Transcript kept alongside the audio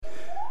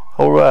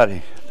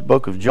Alrighty, the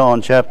book of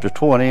John chapter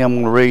 20.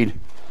 I'm going to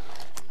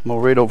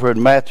read over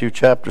in Matthew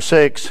chapter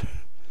 6, a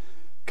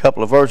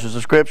couple of verses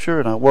of scripture,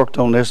 and I worked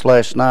on this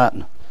last night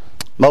in a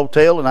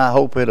motel, and I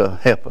hope it'll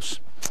help us.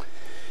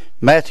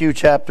 Matthew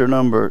chapter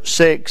number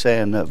 6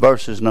 and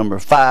verses number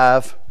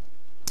 5.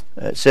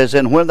 It says,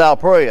 "And when thou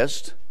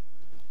prayest,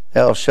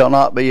 thou shalt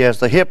not be as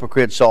the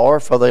hypocrites are,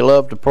 for they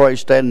love to pray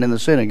standing in the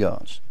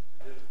synagogues,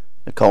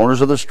 the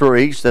corners of the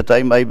streets, that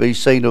they may be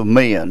seen of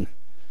men.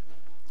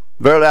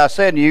 Verily I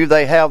say unto you,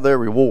 they have their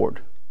reward."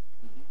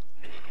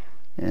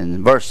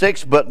 In verse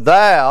 6, "But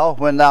thou,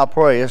 when thou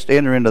prayest,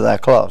 enter into thy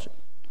closet.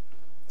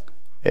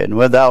 And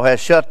when thou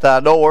hast shut thy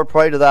door,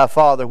 pray to thy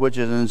Father which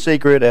is in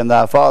secret, and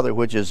thy Father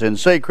which is in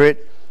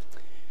secret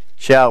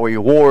shall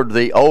reward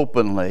thee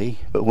openly.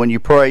 But when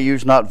you pray,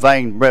 use not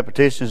vain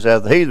repetitions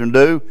as the heathen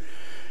do,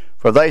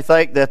 for they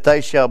think that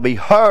they shall be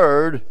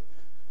heard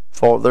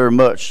for their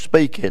much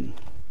speaking."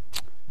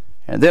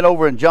 And then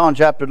over in John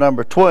chapter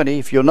number 20,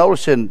 if you'll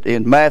notice in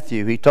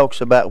Matthew, he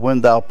talks about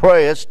when thou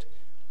prayest,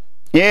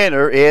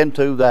 enter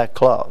into thy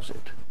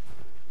closet.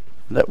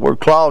 That word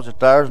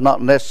closet there does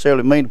not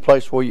necessarily mean the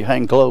place where you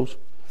hang clothes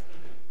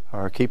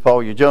or keep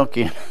all your junk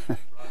in.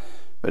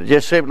 But it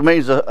just simply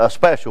means a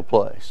special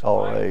place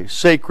or a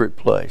secret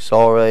place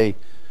or a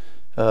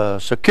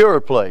secure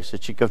place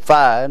that you can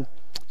find.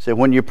 So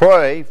when you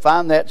pray,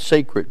 find that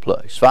secret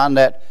place. Find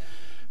that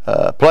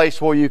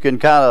place where you can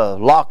kind of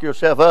lock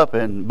yourself up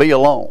and be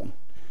alone.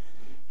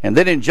 And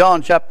then in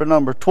John chapter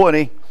number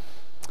 20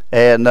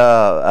 and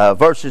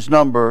verses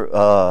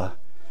number,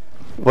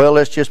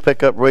 let's just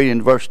pick up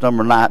reading verse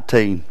number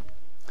 19.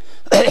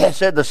 It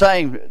said, "The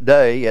same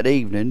day at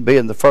evening,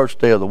 being the first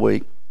day of the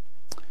week,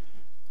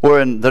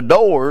 when the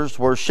doors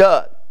were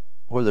shut,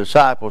 where the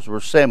disciples were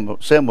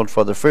assembled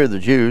for the fear of the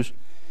Jews,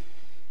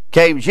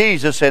 came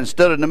Jesus and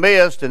stood in the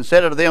midst and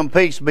said unto them,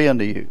 Peace be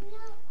unto you.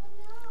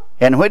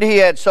 And when he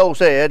had so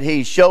said,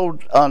 he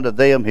showed unto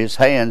them his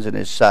hands and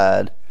his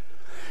side.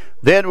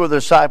 Then were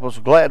the disciples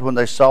glad when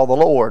they saw the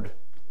Lord.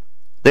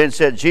 Then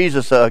said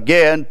Jesus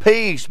again,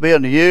 Peace be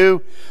unto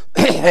you,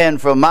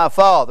 and from my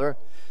Father,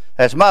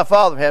 as my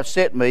Father hath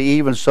sent me,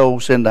 even so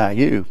send I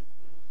you.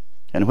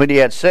 And when he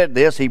had said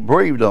this, he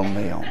breathed on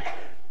them,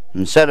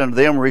 and said unto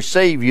them,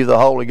 Receive you the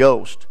Holy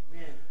Ghost.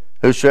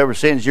 Whosoever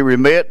sins you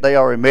remit, they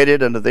are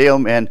remitted unto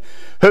them, and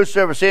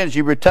whosoever sins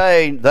you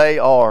retain, they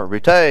are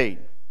retained."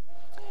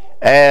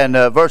 And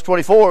verse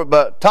 24,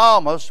 "But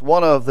Thomas,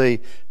 one of the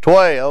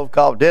 12,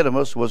 called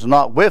Didymus, was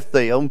not with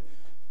them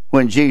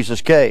when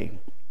Jesus came.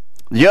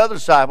 The other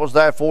disciples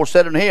therefore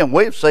said unto him,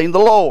 We have seen the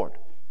Lord.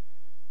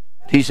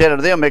 He said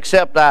unto them,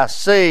 Except I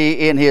see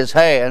in his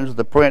hands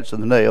the prints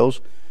of the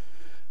nails,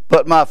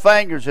 put my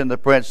fingers in the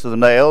prints of the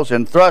nails,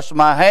 and thrust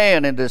my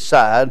hand into his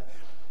side,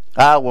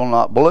 I will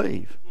not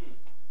believe.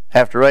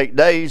 After 8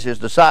 days his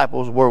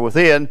disciples were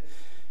within,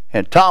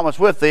 and Thomas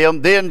with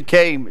them. Then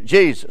came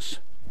Jesus,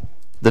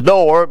 the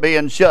door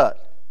being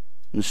shut,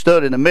 and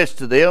stood in the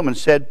midst of them, and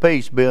said,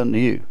 Peace be unto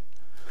you.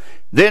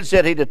 Then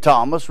said he to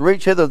Thomas,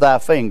 Reach hither thy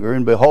finger,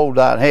 and behold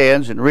thine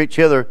hands, and reach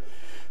hither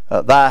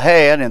thy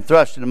hand, and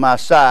thrust into my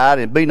side,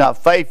 and be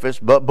not faithless,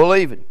 but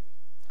believing.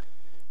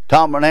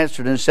 Thomas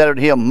answered and said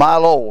unto him, My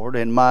Lord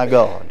and my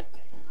God.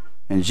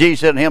 And Jesus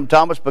said unto him,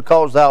 Thomas,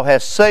 because thou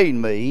hast seen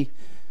me,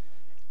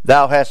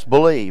 thou hast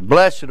believed.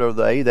 Blessed are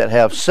they that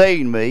have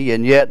seen me,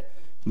 and yet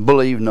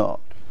believe not."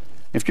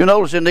 If you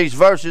notice in these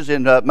verses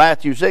in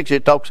Matthew 6,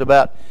 it talks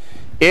about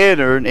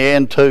entering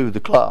into the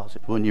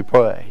closet when you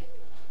pray.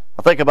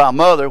 I think of my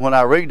mother. When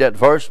I read that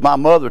verse, my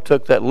mother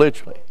took that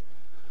literally.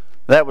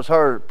 That was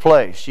her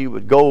place. She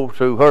would go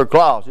to her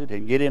closet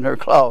and get in her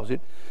closet,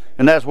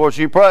 and that's where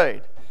she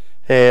prayed.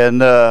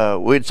 And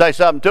we'd say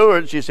something to her,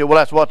 and she said, Well,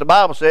 that's what the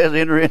Bible says,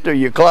 enter into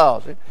your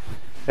closet.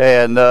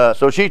 And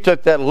so she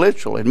took that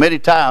literally. And many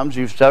times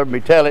you've heard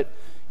me tell it,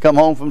 come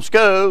home from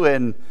school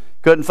and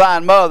couldn't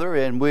find Mother,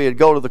 and we'd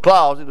go to the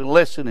closet and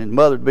listen, and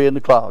Mother'd be in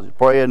the closet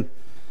praying,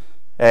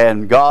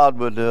 and God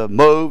would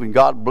move, and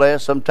God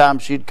bless.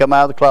 Sometimes she'd come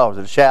out of the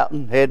closet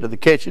shouting, head to the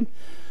kitchen,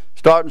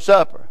 starting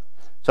supper.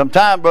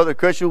 Sometimes, Brother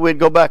Christian, we'd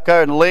go back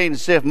there and lean and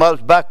see if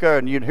Mother's back there,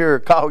 and you'd hear her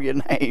call your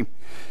name.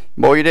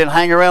 Boy, you didn't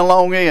hang around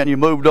long in, you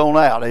moved on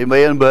out,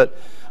 amen. But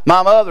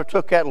my mother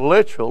took that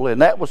literal,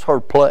 and that was her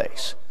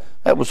place.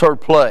 That was her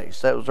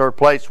place. That was her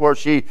place where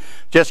she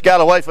just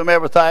got away from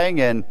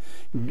everything and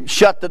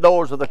shut the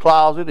doors of the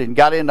closet and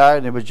got in there,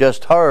 and it was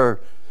just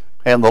her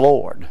and the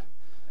Lord.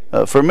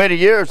 For many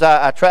years,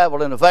 I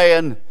traveled in a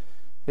van,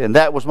 and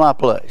that was my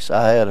place.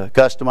 I had a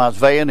customized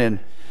van,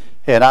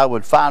 and I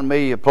would find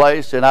me a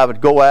place, and I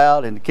would go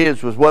out, and the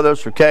kids was with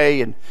us, or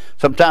Kay, and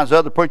sometimes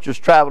other preachers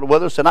traveled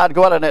with us, and I'd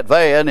go out in that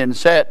van and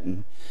sit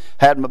and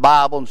had my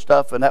Bible and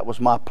stuff, and that was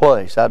my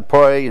place. I'd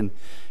pray and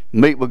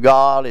meet with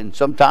God, and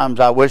sometimes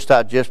I wished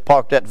I'd just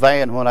parked that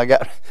van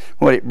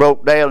when it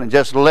broke down and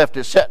just left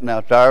it sitting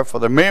out there for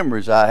the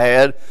memories I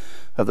had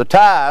of the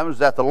times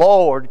that the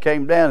Lord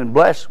came down and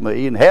blessed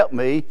me and helped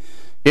me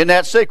in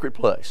that secret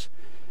place.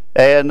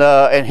 And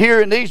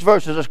here in these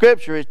verses of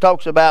Scripture, it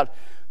talks about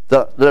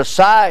the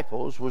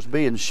disciples was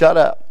being shut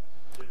up.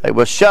 They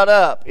were shut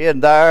up in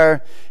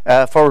there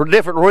for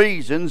different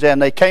reasons,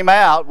 and they came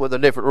out with a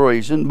different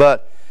reason.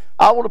 But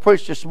I want to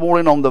preach this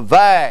morning on the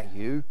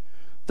value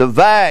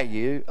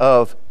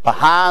of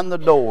behind the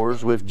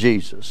doors with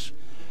Jesus.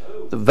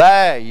 The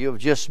value of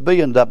just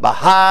being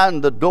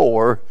behind the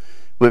door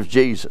with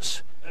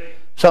Jesus.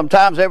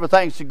 Sometimes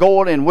everything's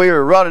going and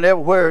we're running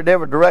everywhere in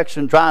every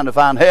direction trying to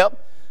find help,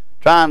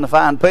 trying to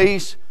find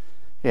peace.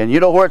 And you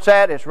know where it's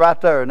at? It's right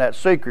there in that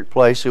secret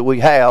place that we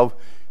have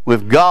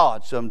with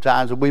God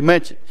sometimes that we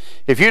mention.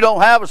 If you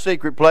don't have a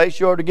secret place,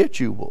 you ought to get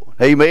you one.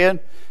 Amen?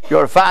 You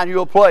ought to find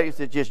you a place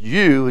that just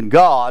you and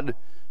God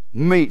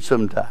meet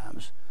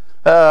sometimes.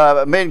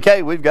 Me and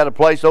Kay, we've got a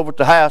place over at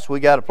the house. We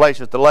got a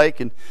place at the lake,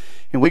 and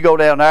we go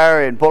down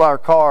there and pull our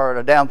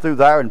car down through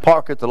there and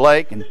park at the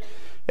lake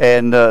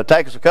and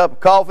take us a cup of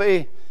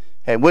coffee,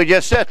 and we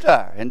just sit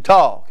there and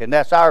talk, and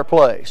that's our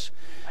place.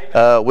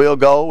 We'll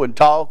go and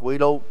talk. We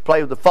don't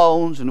play with the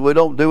phones, and we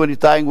don't do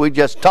anything. We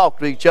just talk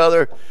to each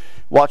other,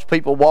 watch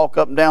people walk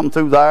up and down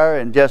through there,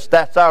 and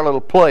that's our little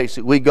place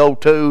that we go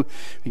to,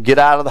 get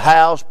out of the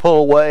house,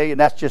 pull away, and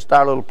that's just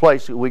our little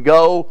place that we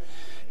go.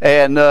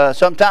 And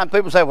sometimes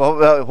people say,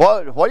 well,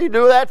 what do you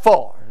do that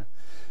for?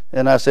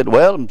 And I said,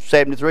 well, I'm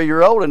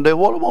 73-year-old and do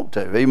what I want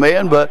to.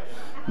 Amen. But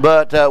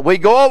we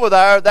go over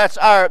there. That's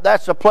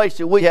a place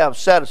that we have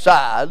set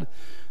aside,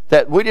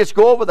 that we just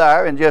go over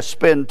there and just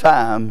spend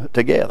time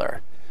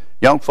together.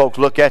 Young folks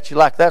look at you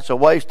like that's a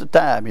waste of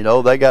time. You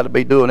know, they got to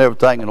be doing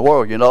everything in the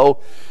world, you know.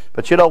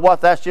 But you know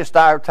what? That's just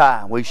our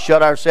time. We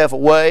shut ourselves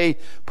away,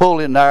 pull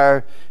in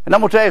there. And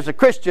I'm going to tell you, as a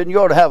Christian, you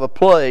ought to have a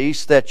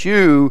place that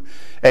you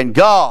and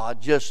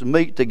God just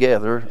meet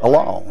together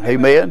alone.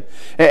 Amen?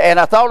 And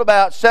I thought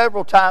about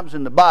several times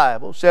in the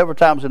Bible,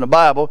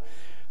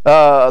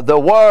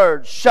 the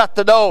word shut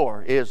the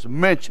door is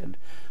mentioned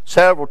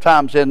several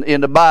times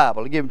in the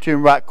Bible. I'll give them to you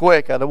right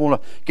quick. I don't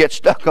want to get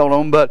stuck on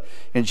them. But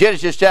in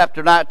Genesis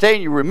chapter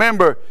 19, you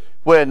remember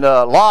when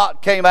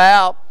Lot came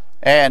out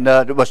and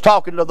was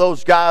talking to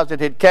those guys that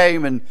had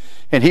came, and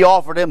he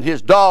offered them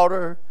his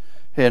daughter,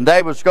 and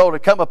they was going to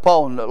come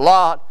upon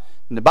Lot.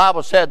 And the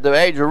Bible said the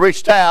angel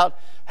reached out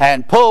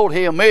and pulled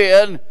him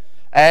in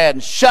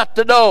and shut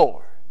the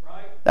door.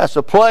 Right. That's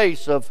a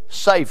place of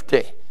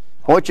safety.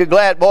 Aren't you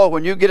glad, boy,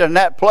 when you get in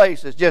that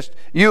place, it's just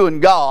you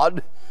and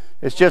God.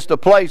 It's just a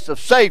place of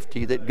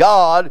safety that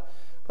God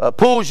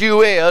pulls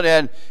you in,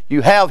 and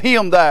you have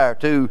Him there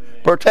to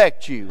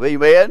protect you.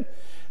 Amen?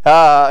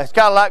 It's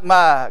kind of like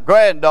my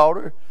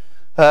granddaughter,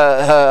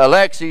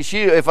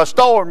 Alexi. If a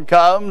storm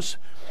comes,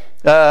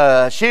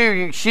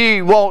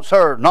 she wants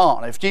her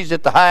nana. If she's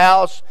at the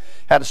house,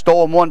 had a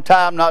storm one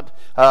time,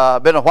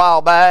 been a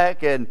while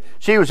back, and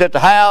she was at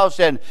the house,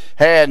 and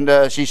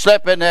she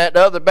slept in that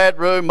other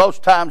bedroom.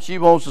 Most times she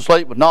wants to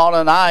sleep with Nana,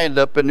 and I end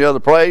up in the other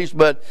place.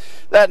 But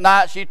that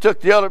night she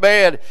took the other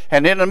bed,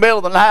 and in the middle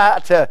of the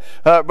night,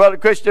 Brother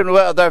Christian,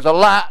 well, there's a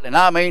lightning.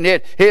 I mean,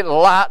 it hit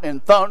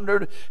lightning,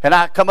 thundered, and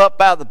I come up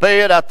out of the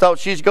bed. I thought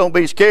she's going to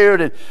be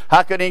scared, and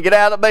I couldn't even get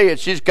out of bed.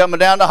 She's coming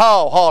down the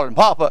hall hollering,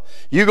 Papa,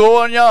 you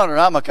go in yonder,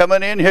 I'm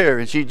coming in here.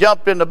 And she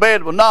jumped in the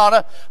bed with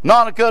Nana.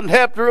 Nana couldn't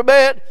help her a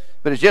bit,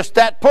 but it's just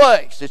that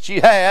place that she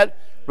had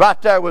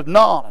right there with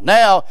Nana.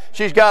 Now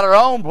she's got her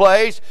own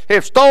place.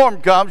 If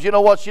storm comes, you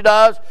know what she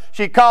does?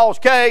 She calls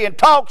Kay and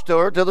talks to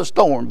her till the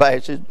storm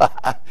passes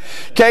by.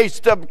 Kay's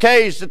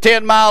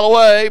 10 miles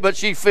away, but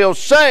she feels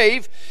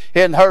safe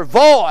in her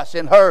voice,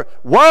 in her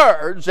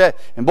words. And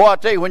boy, I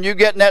tell you, when you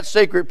get in that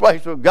secret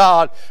place with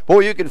God,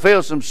 boy, you can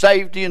feel some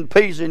safety and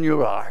peace in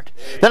your heart.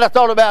 Then I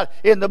thought about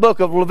in the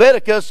book of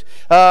Leviticus,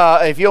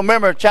 if you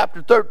remember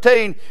chapter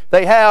 13,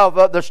 they have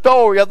the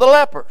story of the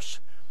lepers.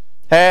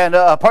 And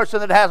a person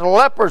that has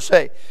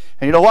leprosy.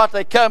 And you know what?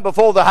 They come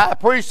before the high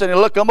priest and they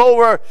look them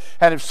over.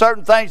 And if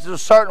certain things is a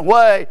certain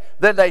way,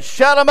 then they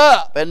shut them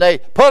up. And they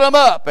put them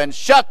up and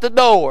shut the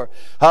door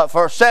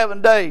for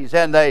 7 days.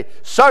 And they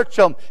search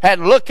them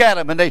and look at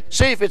them. And they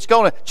see if it's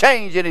going to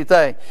change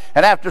anything.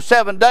 And after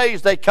 7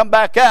 days, they come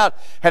back out.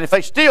 And if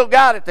they still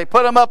got it, they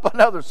put them up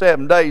another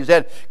 7 days.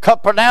 And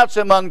pronounce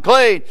them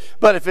unclean.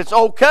 But if it's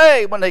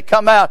okay when they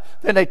come out,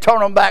 then they turn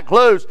them back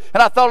loose.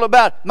 And I thought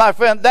about, my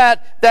friend,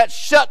 that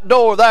shut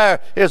door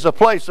there is a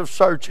place of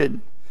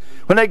searching.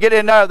 When they get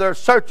in there, they're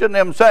searching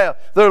themselves.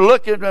 They're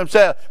looking at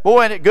themselves.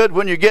 Boy, ain't it good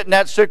when you get in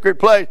that secret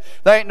place.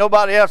 There ain't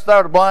nobody else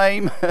there to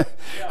blame. There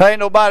ain't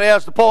nobody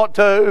else to point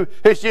to.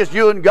 It's just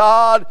you and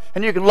God.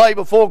 And you can lay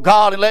before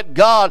God and let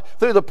God,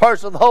 through the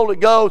person of the Holy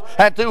Ghost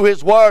and through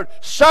His Word,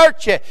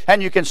 search it.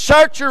 And you can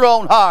search your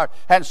own heart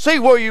and see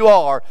where you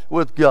are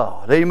with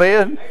God.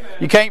 Amen?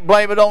 You can't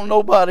blame it on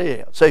nobody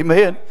else.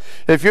 Amen?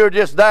 If you're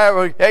just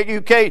there,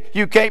 you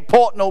can't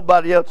point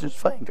nobody else's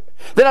finger.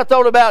 Then I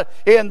thought about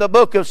in the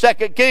book of 2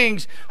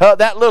 Kings,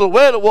 that little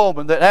widow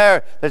woman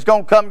that's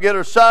going to come get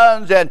her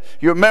sons. And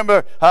you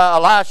remember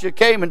Elisha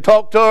came and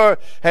talked to her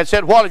and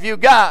said, what have you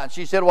got? And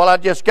she said, well, I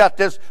just got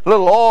this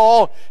little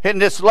oil in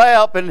this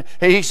lamp. And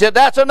he said,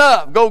 that's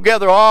enough. Go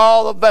gather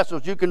all the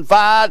vessels you can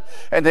find.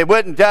 And they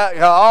went and got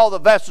all the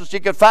vessels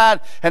she could find.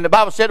 And the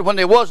Bible said when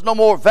there was no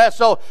more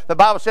vessel, the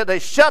Bible said they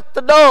shut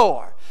the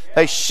door.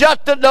 They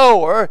shut the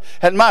door,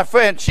 and my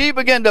friend, she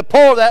began to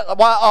pour that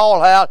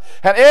all out,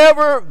 and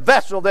every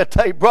vessel that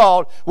they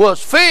brought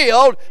was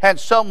filled, and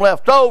some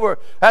left over.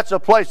 That's a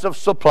place of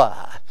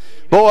supply.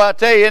 Boy, I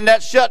tell you, in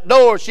that shut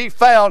door, she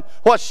found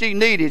what she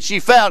needed. She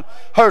found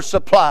her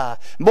supply.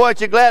 Boy,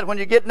 aren't you glad when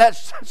you get in that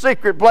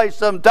secret place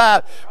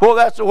sometime? Boy,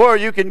 that's where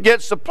you can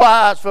get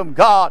supplies from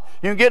God.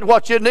 You can get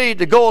what you need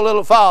to go a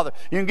little farther.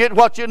 You can get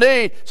what you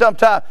need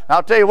sometime.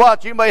 I'll tell you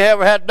what, you may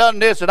have had done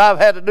this, and I've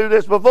had to do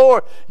this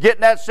before. Get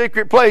in that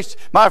secret place,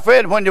 my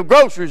friend, when your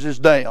groceries is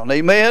down.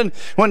 Amen?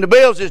 When the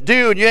bills is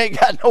due and you ain't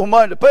got no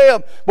money to pay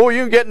them, boy,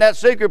 you can get in that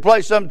secret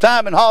place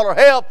sometime and holler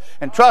help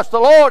and trust the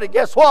Lord. And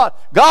guess what?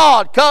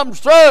 God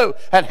comes through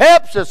and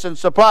helps us and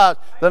supplies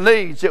the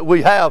needs that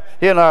we have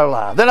in our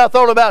life. Then I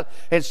thought about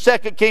in 2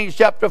 Kings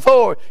chapter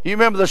 4, you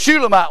remember the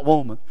Shulamite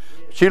woman.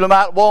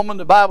 Shulamite woman,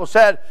 the Bible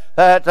said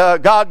that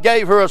God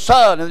gave her a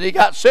son and he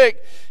got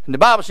sick. And the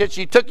Bible said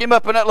she took him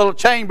up in that little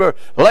chamber,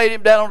 laid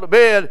him down on the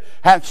bed,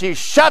 and she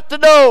shut the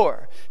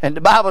door. And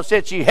the Bible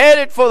said she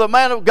headed for the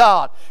man of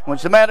God. When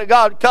the man of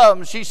God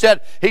comes, he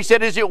said, is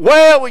it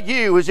well with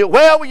you? Is it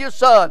well with your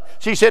son?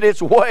 She said,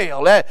 it's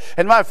well.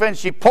 And my friend,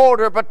 she poured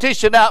her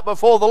petition out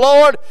before the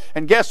Lord.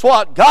 And guess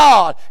what?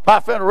 God, my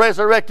friend,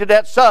 resurrected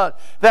that son.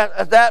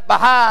 That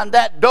behind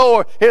that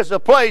door is a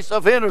place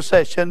of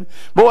intercession.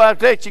 Boy, I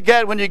tell you,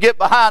 God, when you get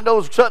behind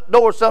those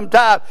doors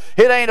sometimes,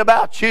 it ain't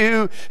about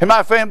you, and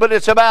my friend, but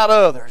it's about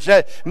others.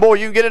 Boy,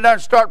 you can get in there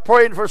and start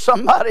praying for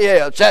somebody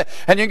else.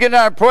 And you can get in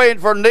there and praying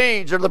for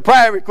needs or the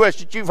prayer request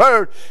that you've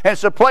heard, and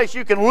it's a place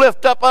you can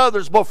lift up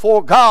others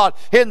before God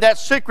in that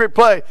secret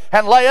place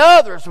and lay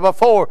others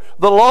before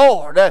the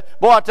Lord.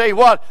 Boy, I tell you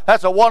what,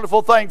 that's a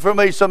wonderful thing for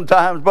me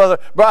sometimes, Brother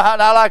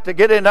Brian. I like to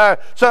get in there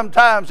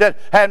sometimes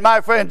and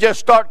my friend, just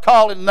start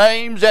calling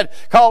names and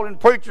calling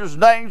preachers'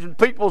 names and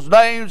people's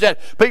names and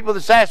people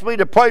that's asked me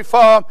to pray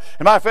for them,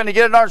 and my friend, to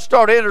get in there and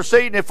start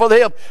interceding for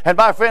them. And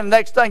my friend,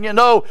 next thing you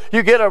know,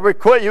 you get a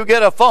request, you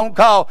get a phone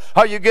call,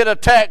 or you get a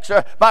text,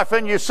 or my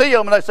friend, you see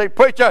them and they say,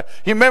 preacher,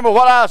 you remember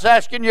what I was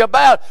asking you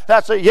about? And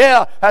I say,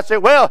 yeah. I say,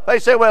 well, they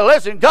say, well,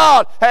 listen,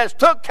 God has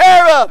took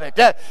care of it.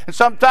 And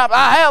sometimes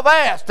I have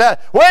asked,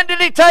 when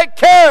did he take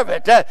care of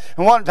it? And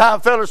one time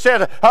a fellow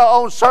said,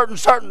 on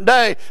certain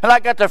day, and I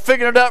got to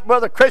figuring it out,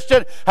 Brother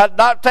Christian, I'd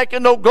not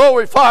taken no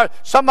glory for it.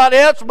 Somebody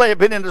else may have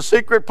been in the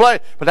secret place,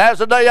 but as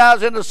the day I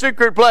was in the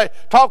secret place,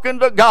 talking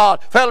to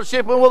God,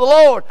 fellowshipping with the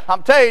Lord,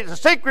 I'm telling you, the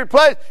secret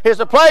place is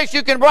a place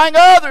you can bring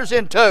others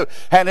into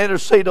and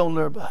intercede on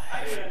their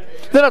behalf.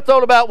 Then I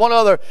thought about one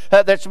other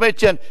that's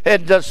mentioned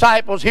in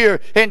disciples here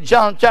in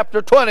John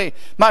chapter 20.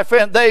 My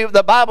friend,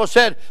 the Bible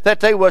said that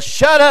they were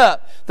shut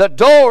up. The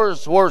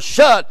doors were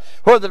shut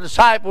where the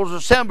disciples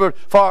assembled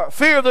for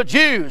fear of the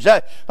Jews.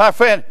 My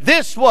friend,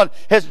 this one,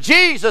 as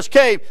Jesus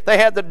came, they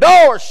had the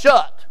doors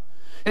shut.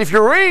 And if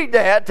you read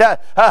that,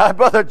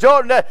 Brother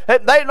Jordan,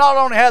 they not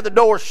only had the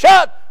doors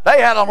shut,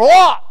 they had them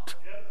locked.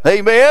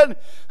 Amen.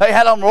 They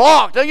had them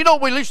locked. Now, you know,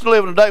 we used to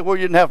live in a day where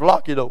you didn't have to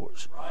lock your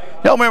doors.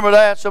 Y'all remember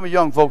that? Some of you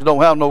young folks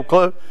don't have no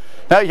clue.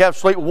 Now you have to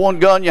sleep with one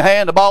gun in your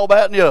hand, a ball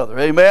bat in the other.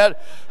 Amen.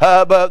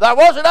 But that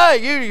wasn't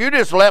that. You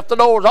just left the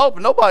doors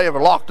open. Nobody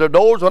ever locked their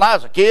doors when I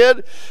was a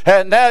kid.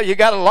 And now you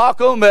got to lock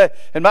them.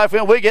 And my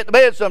friend, we get to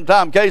bed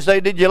sometime. In case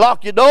they, did you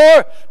lock your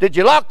door? Did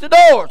you lock the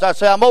doors? I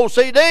say, I'm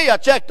OCD. I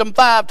checked them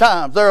 5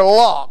 times. They're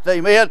locked.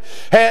 Amen.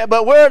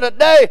 But we're in a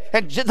day,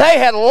 and they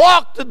had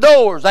locked the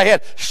doors. They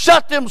had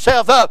shut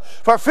themselves up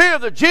for fear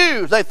of the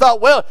Jews. They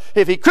thought, well,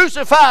 if he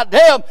crucified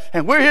them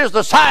and we're his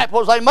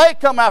disciples, they may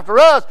come after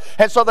us.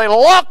 And so they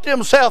locked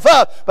himself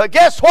up. But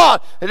guess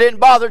what? It didn't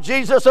bother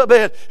Jesus a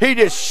bit. He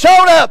just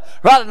showed up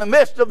right in the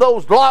midst of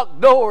those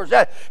locked doors.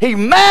 He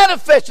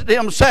manifested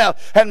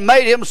himself and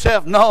made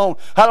himself known.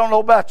 I don't know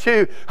about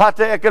you. I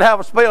tell you, I could have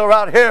a spell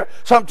right here.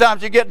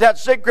 Sometimes you get that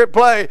secret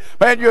place.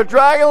 Man, you're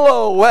dragging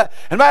low.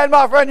 And man,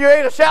 my friend, you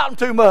ain't shouting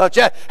too much.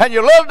 And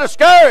you're a little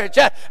discouraged.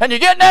 And you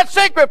get in that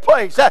secret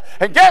place.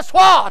 And guess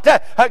what?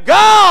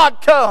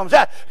 God comes,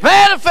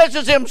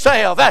 manifests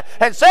himself,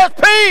 and says,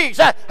 peace,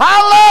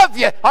 I love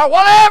you, or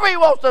whatever he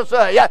wants to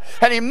say.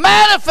 And he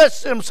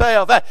manifests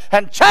himself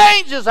and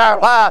changes our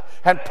life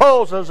and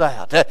pulls us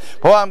out.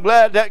 Boy, I'm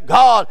glad that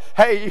God,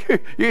 hey,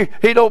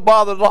 he don't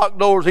bother to lock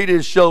doors. He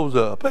just shows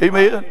up.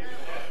 Amen.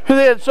 And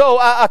then, so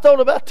I thought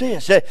about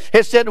this.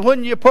 It said,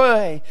 when you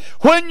pray,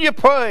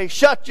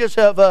 shut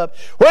yourself up.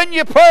 When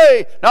you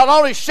pray, not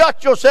only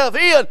shut yourself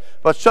in,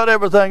 but shut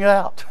everything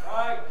out.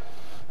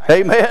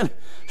 Amen.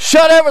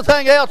 Shut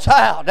everything else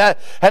out.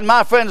 And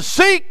my friend,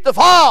 seek the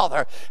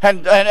Father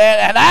and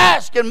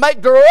ask and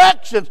make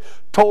directions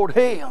toward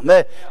Him.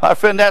 My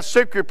friend, that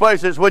secret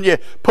place is when you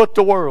put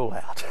the world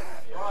out.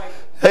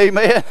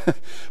 Amen.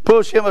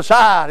 Push him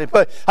aside.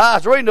 I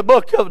was reading a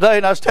book the other day,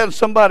 and I was telling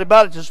somebody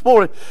about it this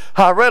morning.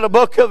 I read a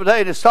book the other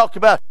day, and it's talked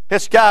about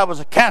this guy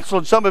was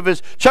canceling some of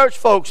his church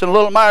folks, and a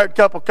little married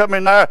couple come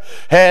in there,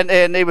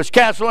 and he was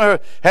canceling her,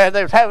 and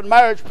they was having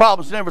marriage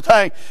problems and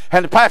everything.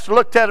 And the pastor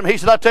looked at him. He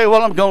said, "I tell you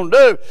what I'm going to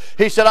do."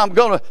 He said, "I'm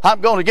going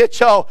to get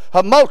y'all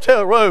a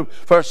motel room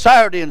for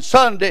Saturday and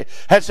Sunday."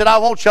 And said, "I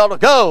want y'all to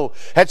go."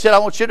 And said, "I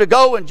want you to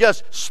go and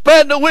just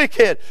spend the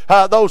weekend,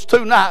 those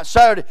 2 nights,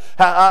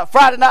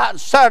 Friday night and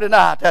Saturday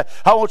night.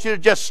 I want you to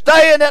just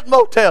stay in that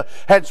motel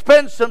and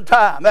spend some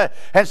time."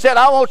 And said,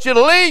 "I want you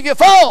to leave your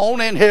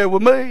phone in here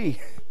with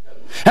me.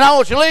 And I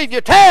want you to leave your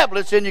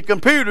tablets and your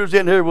computers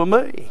in here with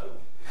me.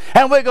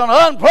 And we're going to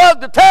unplug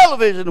the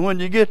television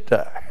when you get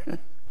there."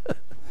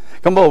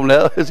 Come on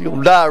now. It's going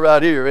to die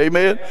right here.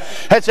 Amen.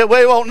 And said,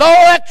 "We want no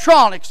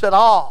electronics at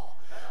all.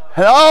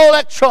 And all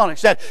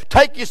electronics, and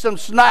take you some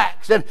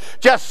snacks and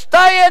just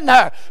stay in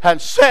there and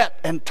sit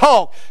and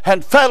talk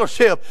and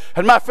fellowship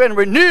and, my friend,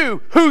 renew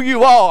who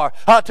you are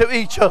to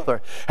each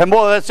other." And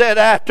boy, they said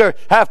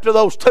after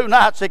those 2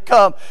 nights they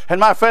come, and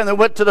my friend, they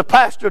went to the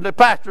pastor, and the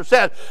pastor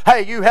said,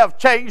 "Hey, you have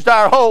changed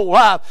our whole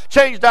life,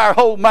 changed our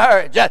whole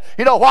marriage."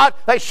 You know what?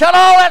 They shut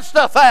all that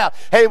stuff out.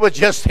 It was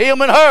just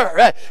him and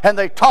her, and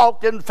they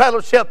talked in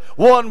fellowship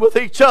one with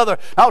each other.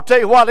 I'll tell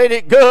you what, ain't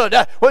it good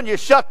when you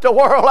shut the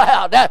world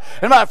out?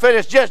 And my friend,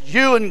 it's just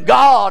you and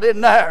God in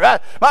there.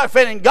 My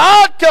friend, and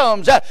God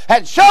comes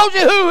and shows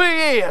you who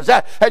He is,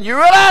 and you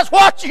realize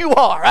what you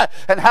are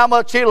and how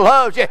much He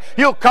loves you.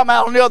 You'll come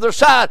out on the other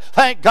side,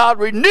 thank God,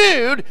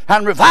 renewed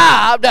and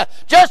revived,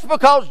 just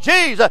because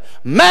Jesus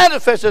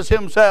manifests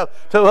Himself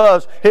to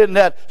us in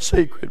that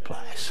secret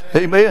place.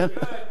 Amen.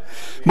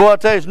 Boy, I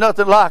tell you, there's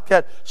nothing like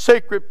that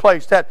secret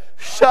place, that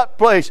shut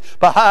place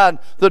behind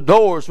the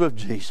doors with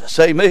Jesus.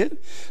 Amen.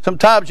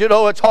 Sometimes, you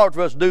know, it's hard for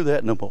us to do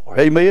that no more.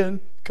 Amen.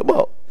 Come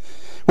on.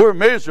 We're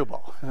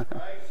miserable.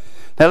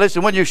 Now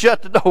listen, when you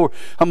shut the door,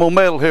 I'm going to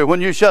meddle here.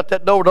 When you shut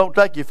that door, don't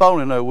take your phone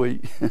in there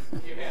with you.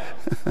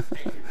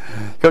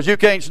 Because you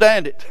can't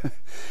stand it.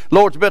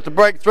 Lord's about to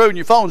break through and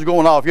your phone's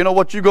going off. You know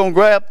what you're going to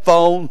grab?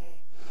 Phone.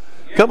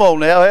 Come on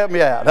now, help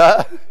me out.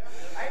 Huh?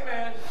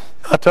 Amen.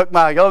 I took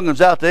my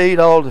young'uns out to eat,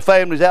 all the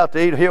families out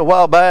to eat here a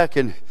while back,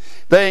 and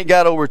they ain't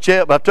got over it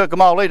yet, but I took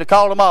them all to eat. I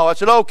called them all. I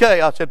said,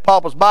 "Okay." I said,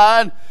 "Papa's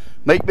buying.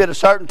 Meet me at a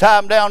certain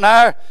time down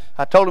there."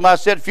 I told him, I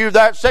said, "If you're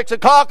there at 6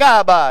 o'clock,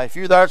 I buy. If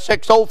you're there at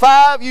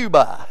 6:05, you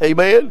buy."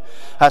 Amen.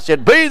 I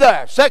said, "Be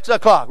there, 6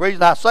 o'clock.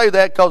 Reason I say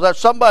that, because there's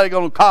somebody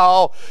going to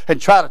call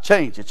and try to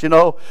change it, you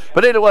know.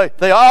 But anyway,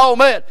 they all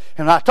met.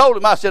 And I told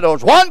him, I said,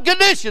 "There's one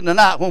condition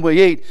tonight when we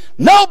eat.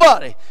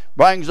 Nobody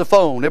brings a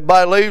phone.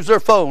 Everybody leaves their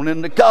phone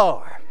in the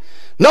car.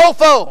 No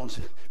phones.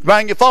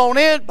 Bring your phone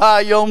in, buy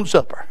your own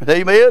supper."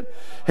 Amen.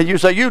 And you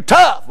say, "You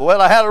tough." Well,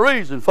 I had a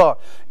reason for it.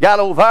 Got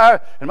over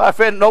there, and my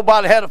friend,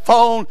 nobody had a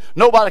phone.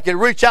 Nobody could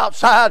reach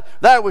outside.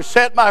 There we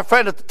sat, my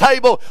friend, at the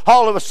table.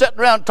 All of us sitting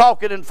around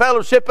talking and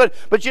fellowshipping.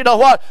 But you know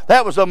what?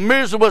 That was the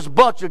miserable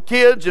bunch of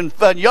kids and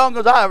young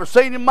as I ever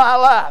seen in my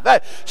life. Hey,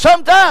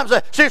 sometimes,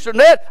 Sister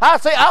Ned,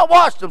 I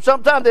watched them.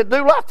 Sometimes they'd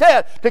do like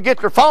that to get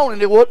their phone,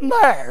 and it wasn't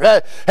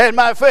there. And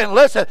my friend,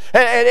 listen,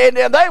 and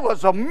they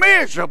was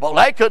miserable.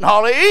 They couldn't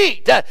hardly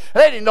eat. They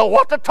didn't know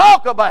what to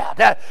talk about.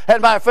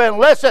 And my friend,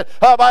 listen,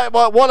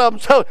 one of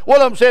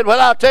them said,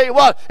 "Well, I'll tell you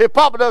what, if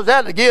Papa does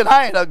that again,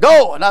 I ain't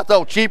a-going." I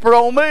thought, cheaper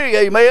on me,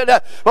 amen.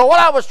 But what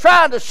I was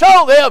trying to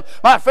show them,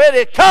 my friend,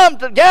 it come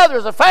together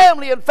as a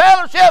family and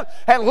fellowship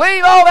and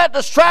leave all that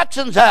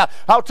distractions out.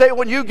 I'll tell you,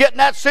 when you get in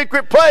that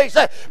secret place,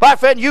 my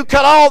friend, you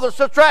cut all the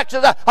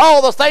distractions out,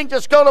 all the things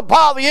that's going to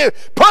bother you,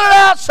 put it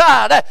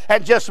outside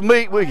and just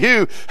meet with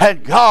you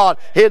and God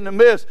in the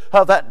midst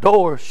of that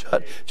door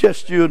shut.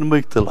 Just you and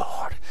meet the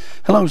Lord.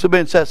 How long has it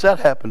been since that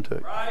happened to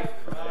you? Right.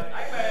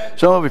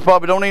 Some of you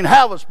probably don't even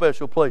have a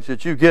special place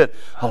that you get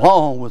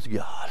along with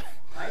God.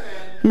 Amen.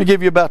 Let me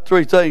give you about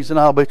 3 things and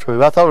I'll be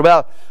through. I thought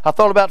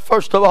about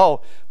first of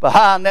all,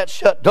 behind that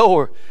shut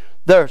door,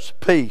 there's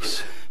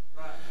peace.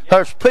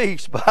 There's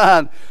peace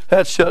behind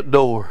that shut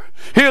door.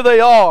 Here they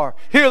are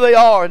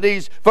in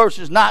these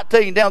verses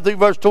 19 down through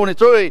verse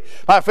 23.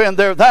 My friend,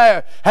 they're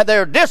there and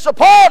they're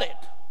disappointed.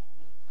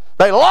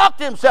 They locked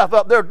themselves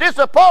up. They're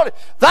disappointed.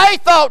 They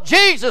thought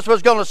Jesus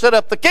was going to set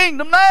up the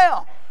kingdom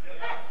now.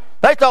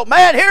 They thought,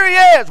 man, here He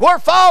is. We're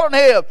following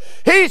Him.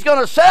 He's going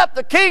to set up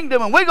the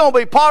kingdom and we're going to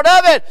be part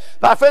of it.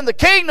 My friend, the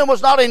kingdom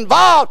was not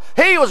involved.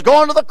 He was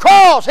going to the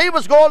cross. He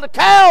was going to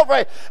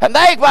Calvary. And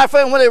they, my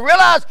friend, when they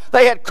realized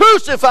they had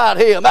crucified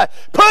Him,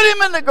 put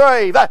Him in the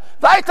grave,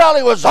 they thought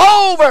He was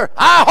over.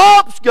 Our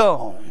hope's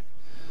gone.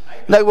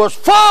 They was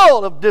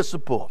full of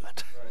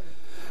disappointment.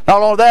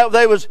 Not only that,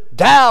 they was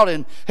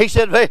doubting. He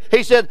said they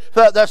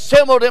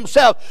assembled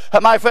themselves.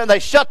 My friend, they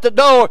shut the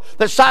door.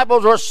 The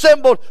disciples were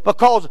assembled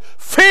because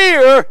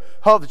fear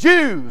of the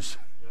Jews.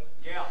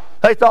 Yeah.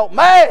 They thought,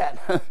 man,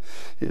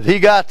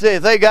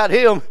 if they got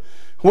Him,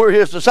 we're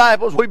His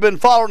disciples. We've been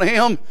following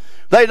Him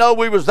They know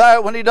we was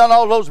there when He done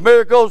all those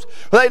miracles.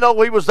 They know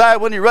we was there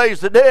when He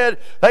raised the dead.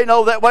 They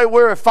know that way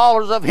we're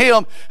followers of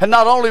Him. And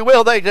not only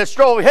will they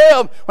destroy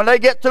Him, when they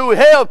get through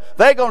Him,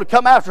 they're going to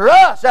come after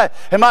us.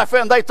 And my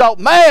friend, they thought,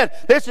 man,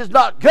 this is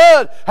not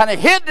good. And they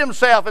hid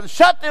themselves and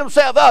shut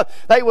themselves up.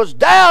 They was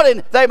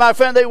doubting. My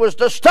friend, they was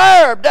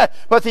disturbed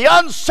with the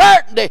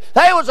uncertainty.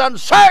 They was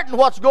uncertain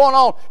what's going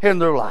on in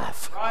their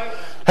life. Right.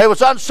 They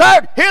was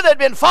uncertain. Here they'd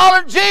been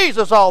following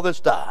Jesus all this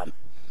time.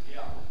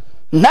 Yeah.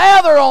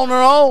 Now they're on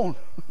their own.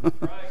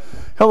 Right.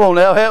 Come on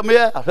now, help me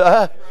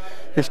out.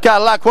 It's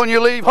kind of like when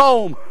you leave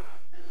home.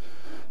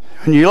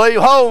 When you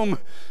leave home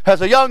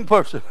as a young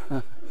person.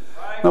 Right.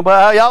 No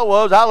matter how y'all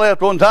was, I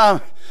left one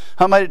time.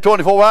 I made it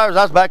 24 hours.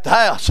 I was back to the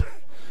house.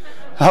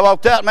 I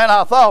walked out, man,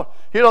 I thought,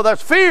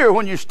 there's fear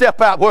when you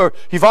step out where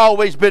you've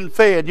always been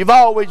fed. You've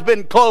always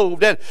been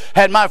clothed.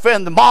 And my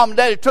friend, the mom and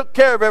daddy took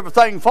care of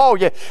everything for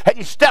you. And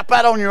you step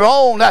out on your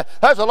own.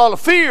 There's a lot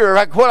of fear,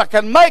 like whether I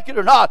can make it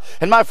or not.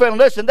 And my friend,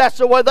 listen, that's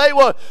the way they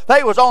were.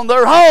 They was on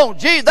their own.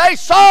 Gee, they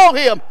saw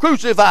Him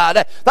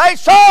crucified. They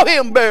saw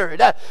Him buried.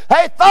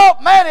 They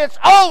thought, man, it's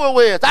over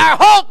with. Our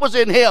hope was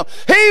in Him.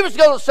 He was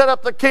going to set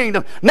up the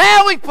kingdom.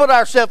 Now we put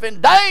ourselves in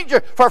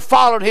danger for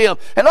following Him.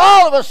 And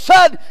all of a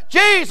sudden,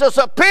 Jesus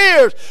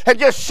appears and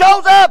just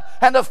shows up,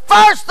 and the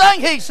first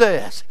thing He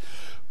says,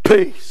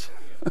 peace.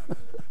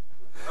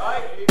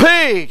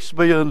 Peace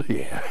be unto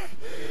you.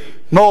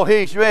 More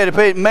He's ready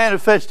to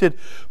manifested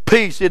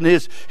peace in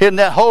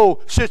that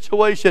whole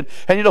situation.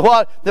 And you know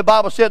what? The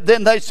Bible said,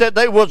 then they said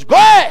they was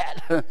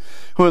glad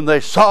when they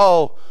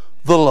saw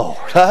the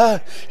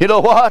Lord. You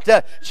know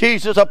what?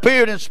 Jesus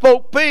appeared and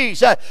spoke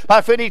peace.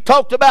 My friend, He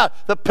talked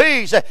about the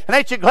peace. And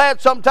ain't you glad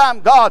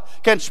sometimes God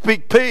can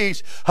speak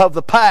peace of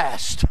the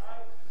past?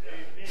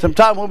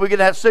 Sometimes when we get in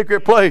that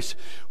secret place,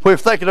 we're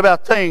thinking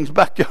about things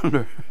back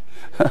yonder.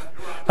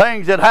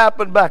 Things that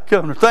happened back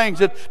yonder. Things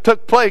that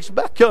took place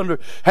back yonder.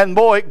 And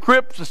boy, it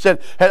grips us. And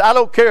I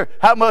don't care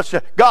how much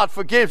God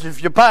forgives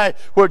if you pay.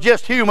 We're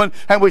just human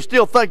and we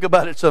still think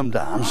about it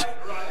sometimes.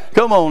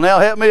 Come on now,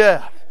 help me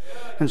out.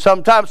 And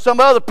sometimes some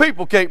other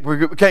people can't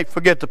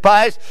forget the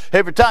past.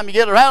 Every time you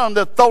get around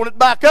them, they're throwing it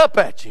back up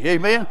at you.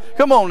 Amen?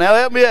 Come on now,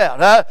 help me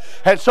out.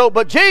 And so,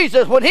 but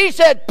Jesus, when He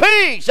said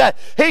peace,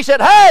 He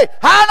said, hey,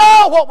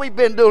 I know what we've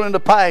been doing in the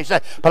past,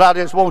 but I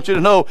just want you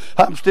to know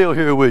I'm still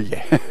here with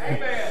you.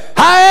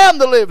 I am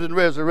the living,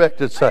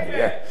 resurrected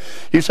Savior.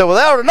 You say, well,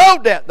 they already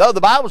know that. No,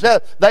 the Bible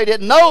says they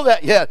didn't know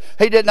that yet.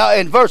 He didn't know.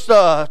 In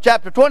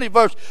chapter 20,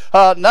 verse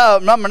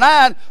number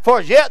 9, for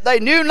as yet they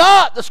knew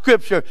not the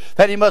Scripture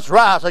that He must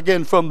rise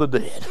again from the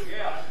dead.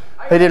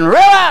 They didn't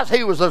realize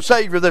He was the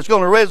Savior that's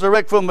going to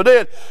resurrect from the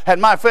dead and,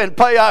 my friend,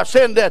 pay our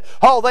sin debt.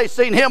 Oh, they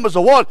seen Him as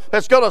the one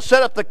that's going to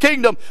set up the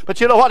kingdom.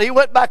 But you know what? He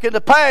went back in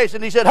the past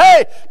and He said,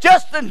 hey,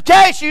 just in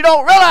case you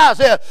don't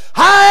realize it,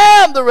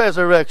 I am the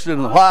resurrection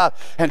and the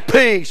life, and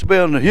peace be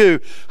unto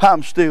you.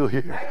 I'm still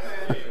here.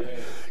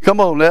 Come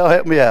on now,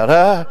 help me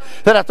out.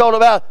 Then I thought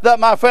about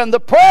that, my friend, the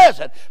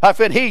present. My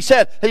friend, He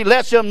said, He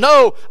lets them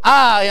know,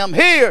 I am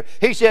here.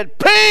 He said,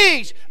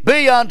 peace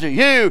be unto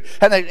you.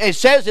 And it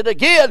says it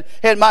again,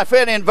 and my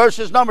friend, in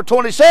verses number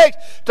 26,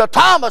 to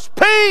Thomas,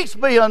 peace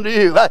be unto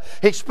you.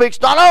 He speaks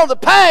not only the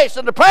past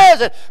and the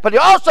present, but He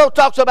also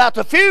talks about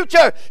the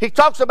future. He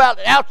talks about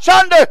out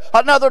yonder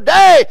another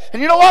day.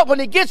 And you know what? When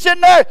He gets in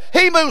there,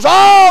 He moves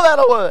all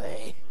that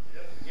away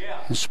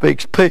and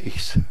speaks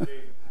peace.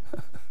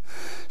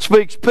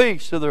 Speaks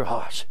peace to their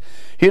hearts.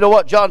 You know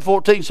what John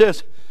 14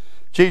 says?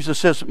 Jesus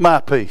says,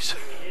 my peace.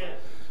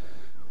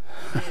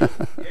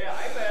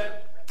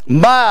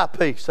 My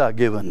peace I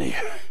give unto you.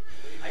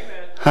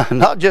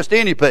 Not just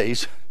any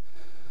peace.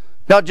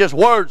 Not just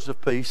words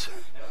of peace.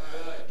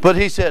 But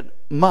He said,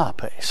 my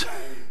peace.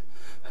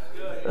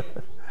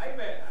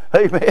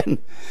 Amen.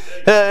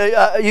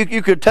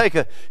 You could take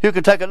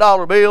a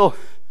dollar bill.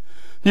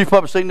 You've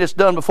probably seen this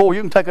done before.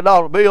 You can take a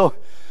dollar bill.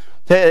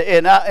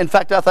 And in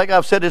fact, I think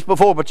I've said this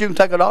before, but you can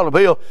take a dollar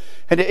bill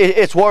and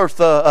it's worth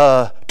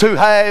 2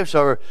 halves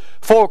or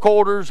 4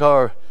 quarters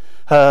or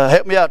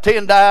help me out,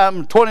 10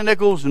 dimes, 20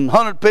 nickels, and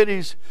 100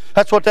 pennies.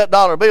 That's what that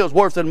dollar bill is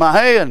worth in my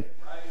hand.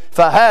 Right. If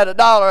I had a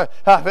dollar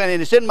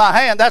and it's in my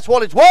hand, that's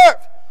what it's worth.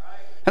 Right.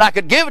 And I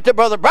could give it to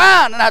Brother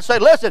Brian and I'd say,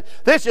 listen,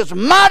 this is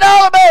my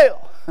dollar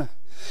bill.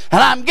 And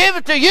I'm giving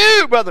it to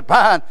you, Brother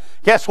Pine.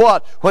 Guess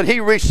what? When he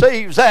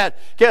receives that,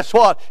 guess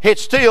what?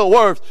 It's still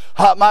worth,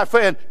 my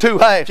friend, 2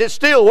 halves. It's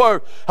still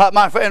worth,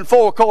 my friend,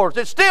 4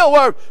 quarters. It's still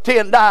worth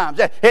 10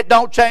 dimes. It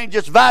don't change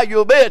its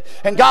value a bit.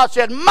 And God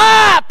said,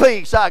 my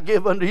peace I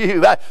give unto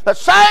you. The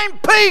same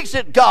peace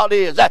that God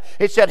is.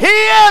 It said, He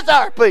is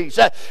our peace.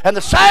 And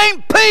the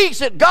same peace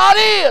that God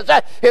is,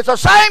 it's the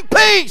same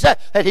peace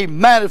that He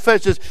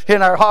manifests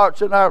in our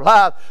hearts and our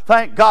lives.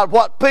 Thank God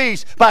what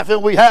peace, my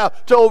friend, we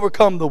have to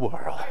overcome the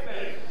world.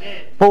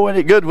 Boy, ain't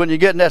it good when you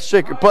get in that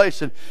secret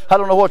place, and I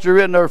don't know what you're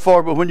in there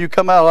for, but when you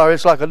come out there,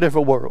 it's like a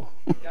different world.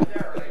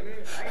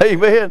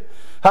 Amen.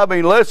 I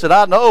mean, listen,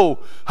 I know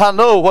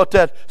what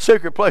that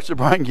secret place will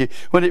bring you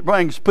when it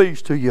brings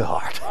peace to your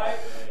heart.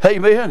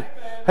 Amen.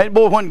 And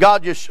boy, when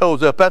God just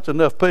shows up, that's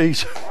enough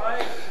peace.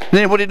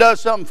 Then when He does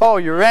something for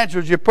you, or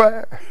answers your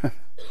prayer.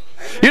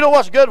 You know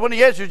what's good when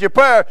He answers your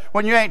prayer?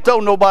 When you ain't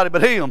told nobody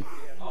but Him.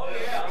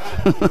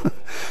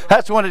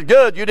 That's when it's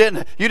good. You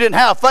didn't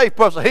have faith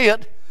plus a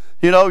hint.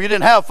 You know, you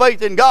didn't have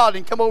faith in God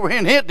and come over here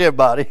and hint to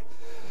everybody.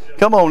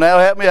 Come on now,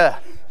 help me out.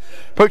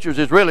 Preachers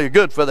is really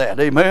good for that.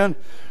 Amen.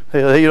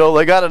 You know,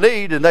 they got a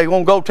need and they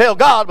won't go tell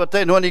God, but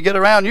then when you get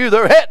around you,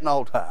 they're hitting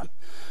all the time.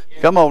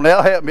 Come on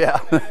now, help me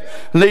out.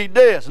 Need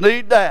this,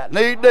 need that,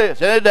 need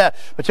this, need that.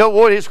 But you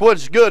know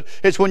what's good?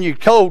 It's when you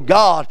told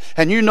God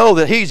and you know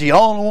that He's the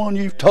only one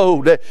you've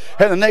told. And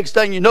the next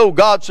thing you know,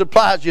 God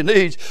supplies your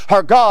needs.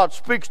 Or God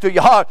speaks to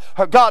your heart.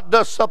 Or God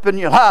does something in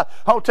your life.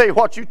 I'll tell you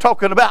what, you're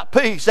talking about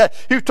peace.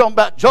 You're talking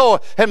about joy.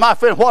 And my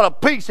friend, what a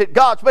peace that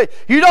God's made.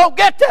 You don't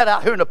get that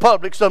out here in the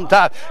public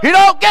sometimes. You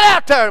don't get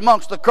out there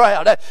amongst the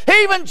crowd.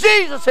 Even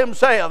Jesus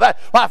Himself,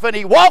 my friend,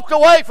 He walked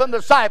away from the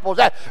disciples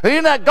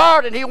in that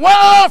garden. He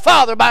went on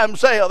Father by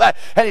Himself,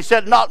 and He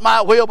said, not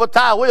my will but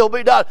Thy will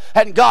be done.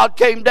 And God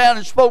came down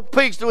and spoke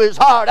peace to his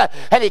heart,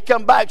 and He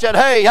come back and said,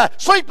 hey,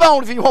 sleep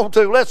on if you want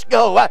to, let's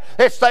go.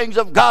 It's things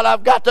of God,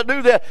 I've got to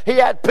do that. He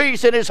had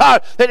peace in his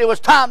heart that it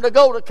was time to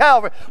go to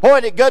Calvary. Boy,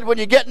 isn't it good when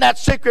you get in that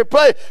secret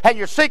place and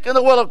you're seeking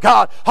the will of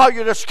God, or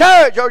you're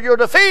discouraged or you're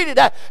defeated,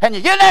 and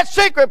you get in that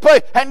secret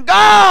place and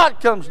God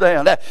comes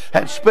down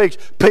and speaks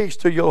peace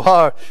to your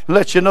heart and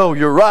lets you know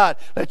you're right,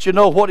 lets you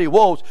know what He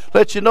wants,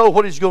 lets you know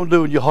what He's going to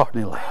do in your heart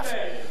and your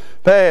life.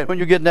 Bad when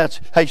you get in that.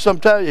 Hey,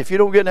 sometimes if you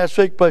don't get in that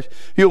secret place,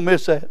 you'll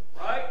miss that.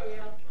 Right?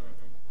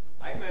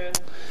 Amen.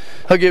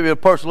 I'll give you a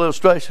personal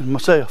illustration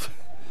myself.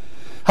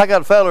 I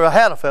got a feller. I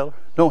had a feller.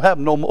 Don't have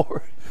him no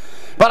more.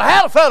 But I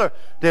had a feller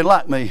didn't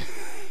like me.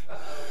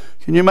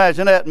 Can you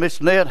imagine that,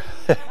 Mr. Ned?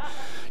 Can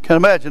you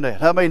imagine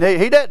that? I mean,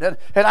 he didn't.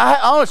 And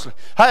honestly,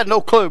 I had no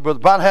clue, Brother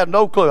Brian. I had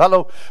no clue.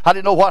 I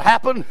didn't know what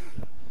happened.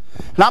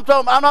 And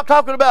I'm not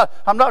talking about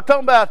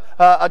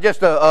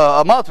just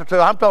a month or two.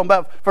 I'm talking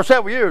about for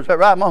several years. Is that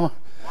right, Mama?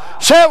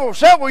 Wow.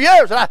 Several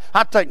years. And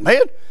I think,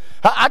 man,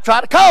 I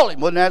tried to call him.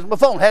 Wouldn't answer my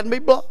phone. Hadn't me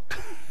blocked.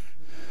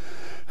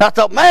 And I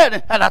thought,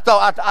 man, and I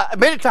thought,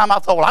 many times I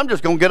thought, well, I'm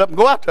just going to get up and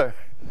go out there.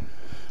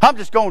 I'm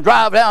just going to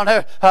drive down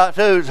there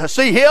to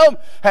see him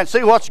and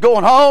see what's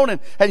going on.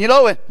 And you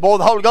know, boy,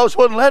 the Holy Ghost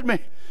wouldn't let me.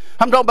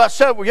 I'm talking about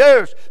several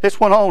years. This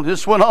went on, and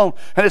this went on.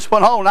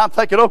 And I'm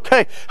thinking,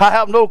 okay, I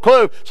have no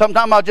clue.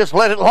 Sometimes I just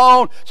let it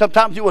alone.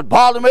 Sometimes it would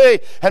bother me.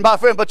 And my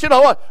friend, but you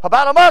know what?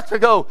 About a month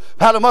ago,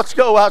 I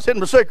was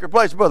in the secret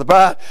place, Brother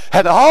Brian,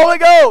 and the Holy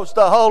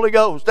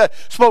Ghost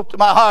spoke to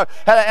my heart.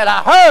 And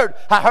I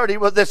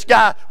heard this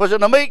guy was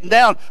in a meeting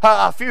down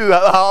about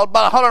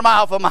 100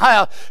 miles from my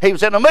house. He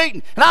was in a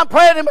meeting, and I'm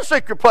praying in my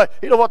secret place.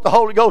 You know what the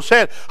Holy Ghost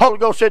said? Holy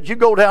Ghost said, you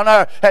go down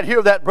there and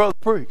hear that brother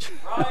preach.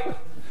 Right.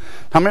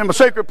 I'm in my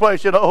secret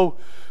place, you know.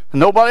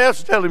 Nobody else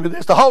is telling me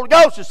this. The Holy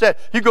Ghost has said,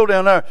 you go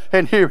down there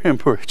and hear him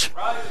preach.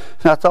 Right.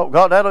 And I thought,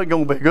 God, that ain't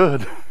going to be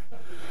good.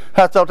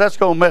 I thought that's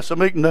going to mess the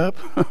meeting up.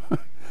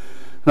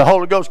 The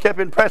Holy Ghost kept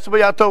impressing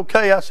me. I told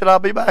Kay, I said, I'll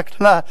be back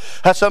tonight.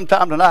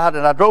 Sometime tonight.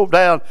 And I drove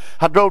down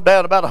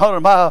about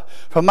 100 miles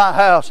from my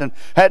house and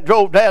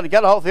drove down and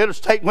got off the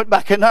interstate and went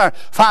back in there.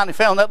 Finally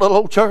found that little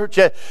old church.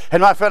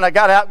 And my friend, I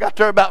got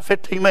there about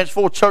 15 minutes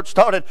before church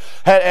started.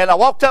 And I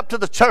walked up to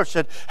the church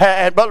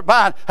and Brother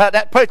Brian,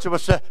 that preacher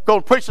was going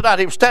to preach tonight.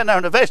 He was standing there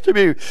in the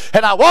vestibule.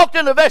 And I walked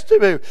in the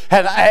vestibule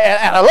and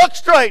I looked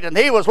straight and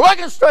he was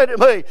looking straight at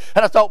me.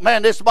 And I thought,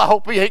 man, this is my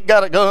hope. He ain't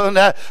got a gun.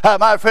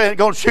 My friend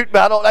going to shoot me.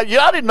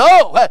 I didn't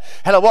know.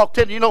 And I walked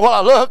in, you know what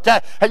I looked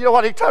at? And you know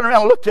what? He turned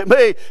around and looked at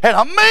me.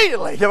 And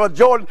immediately, there was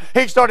Jordan,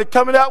 he started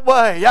coming that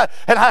way.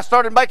 And I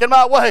started making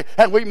my way.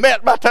 And we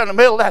met right there in the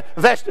middle of that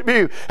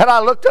vestibule. And I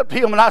looked up to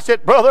him and I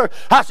said, brother,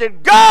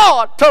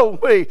 God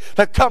told me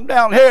to come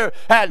down here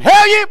and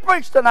hear you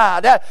preach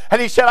tonight.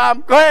 And he said,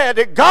 I'm glad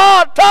that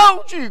God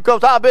told you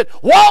because I've been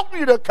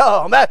wanting you to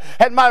come.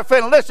 And my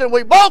friend, listen,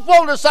 we both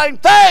wanted the same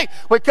thing.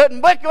 We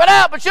couldn't work it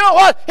out. But you know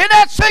what? In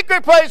that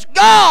secret place,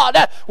 God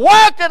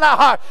worked in our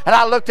heart. And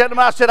I looked at him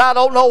and I said, I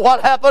don't know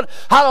what happened.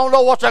 I don't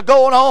know what's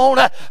going on.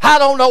 I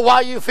don't know why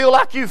you feel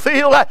like you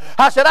feel.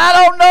 I said, I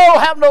don't know,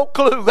 have no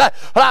clue. But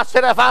I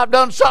said, if I've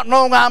done something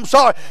wrong, I'm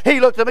sorry. He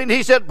looked at me and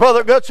he said,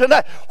 Brother Goodson,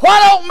 why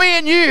don't me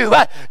and you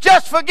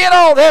just forget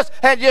all this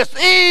and just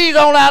ease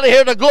on out of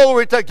here to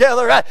glory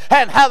together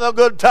and have a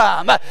good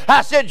time?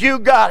 I said, you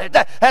got it.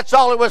 That's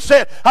all it was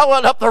said. I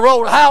went up the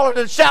road howling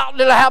and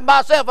shouting and I had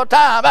myself a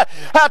time.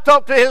 I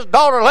talked to his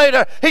daughter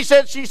later.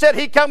 She said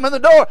he come in the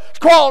door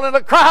squalling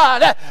and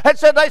crying. And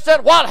they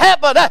said, what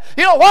happened?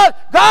 You know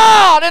what?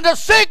 God in the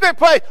secret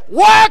place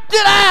worked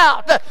it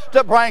out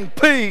to bring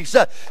peace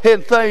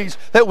in things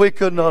that we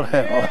could not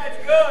handle.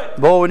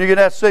 Boy, when you get in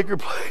that secret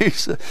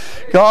place,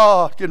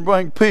 God can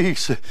bring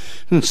peace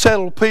and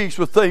settle peace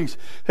with things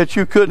that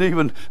you couldn't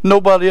even,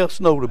 nobody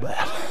else knowed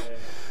about.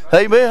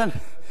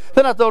 Amen.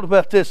 Then I thought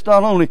about this.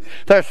 Not only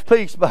there's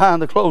peace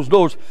behind the closed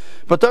doors,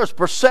 but there's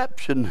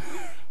perception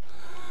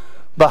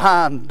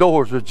behind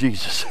doors with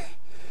Jesus.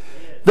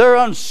 Their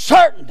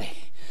uncertainty.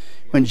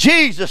 When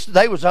Jesus,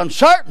 they was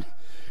uncertain.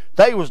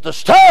 They was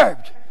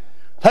disturbed.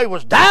 They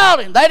was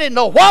doubting. They didn't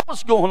know what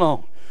was going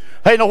on.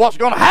 They didn't know what's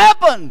going to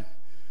happen.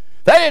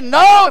 They didn't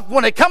know if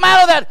when they come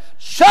out of that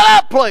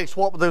shut-up place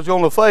what they was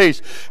going to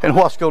face and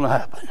what's going to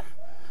happen.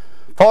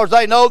 As far as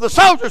they know, the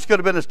soldiers could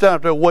have been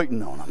standing there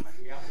waiting on them.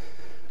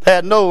 They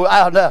had no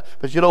idea.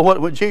 But you know what?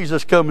 When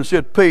Jesus come and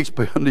said, peace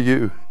be unto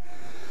you,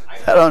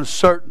 that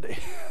uncertainty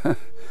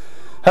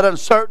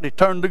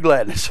turned to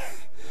gladness.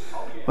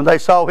 When they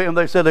saw him,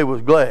 they said they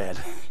was glad.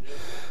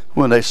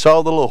 When they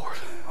saw the Lord.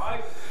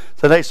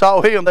 So they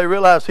saw him, they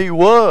realized he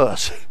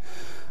was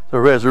the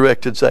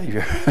resurrected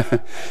Savior.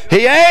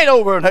 He ain't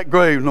over in that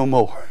grave no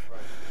more.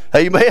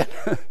 Amen.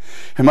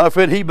 And my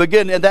friend, he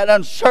began, and that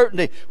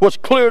uncertainty was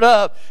cleared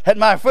up. And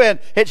my friend,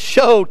 he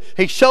showed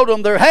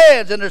them their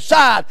hands and their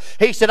side.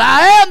 He said,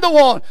 I am the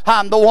one,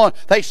 I'm the one.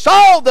 They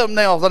saw them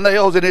nails, the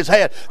nails in his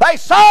head. They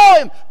saw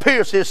him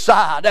pierce his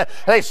side.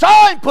 They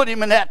saw him put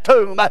him in that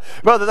tomb.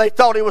 Brother, they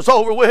thought he was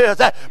over with.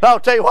 But I'll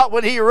tell you what,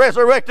 when he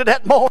resurrected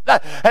that morning,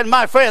 and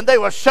my friend, they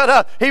were shut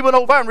up. He went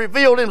over and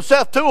revealed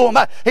himself to them.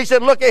 He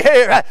said, look at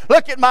here,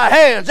 look at my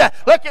hands,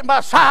 look at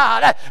my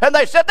side. And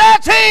they said,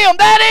 that's him,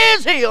 that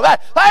is him.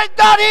 Thank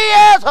God he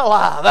is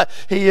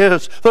alive. He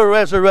is the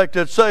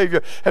resurrected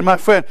Savior. And my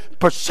friend,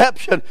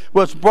 perception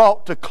was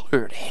brought to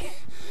clarity.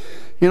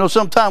 You know,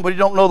 sometimes when you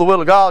don't know the will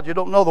of God, you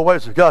don't know the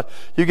ways of God,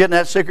 you get in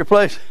that secret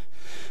place,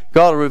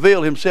 God will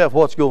reveal himself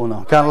what's going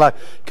on. Kind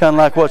of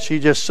like what she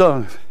just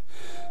sung.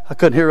 I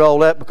couldn't hear all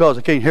that because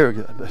I can't hear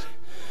good.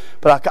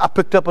 But I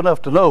picked up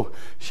enough to know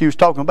she was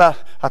talking about,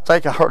 I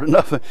think I heard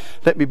enough.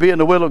 Let me be in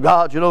the will of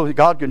God. You know,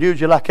 God can use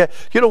you like that.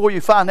 You know where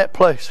you find that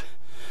place?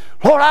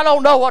 Lord, I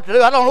don't know what to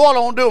do. I don't know what I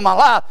want to do in my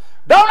life.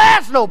 Don't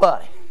ask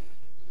nobody.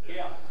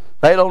 Yeah.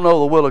 They don't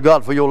know the will of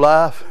God for your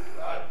life.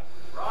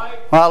 Right.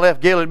 When I left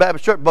Gilead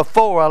Baptist Church,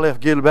 before I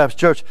left Gilead Baptist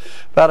Church,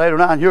 about 8 or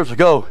 9 years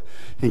ago,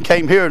 and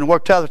came here and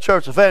worked out of the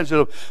church of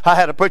evangelism, I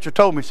had a preacher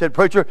told me, he said,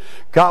 preacher,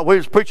 God, we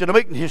was preaching a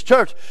meeting in his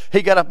church.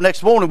 He got up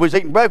next morning, we was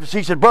eating breakfast.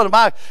 He said, Brother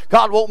Mike,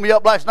 God woke me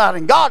up last night,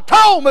 and God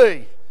told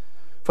me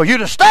for you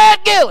to stay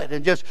at Gilead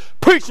and just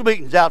preach the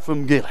meetings out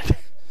from Gilead.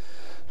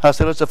 I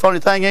said, it's a funny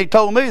thing he ain't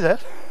told me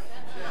that.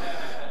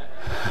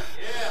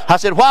 I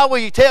said, why will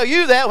he tell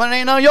you that when it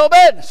ain't none of your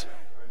business?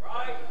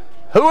 Right.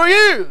 Who are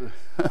you?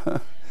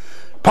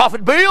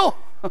 Prophet Bill?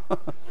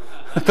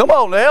 Come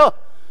on now.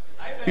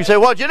 You say,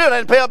 what'd you do? I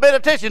didn't pay a bit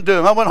of attention to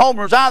him. I went home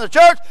and resigned the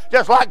church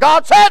just like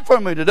God said for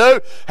me to do.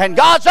 And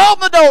God's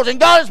opened the doors and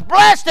God has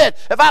blessed it.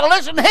 If I'd have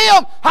listened to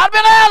him, I'd have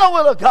been out of the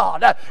will of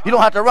God. You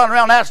don't have to run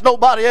around and ask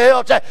nobody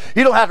else.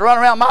 You don't have to run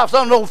around my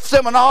son no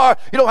seminar.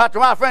 You don't have to,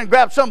 my friend,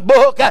 grab some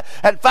book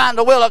and find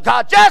the will of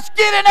God. Just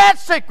get in that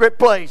secret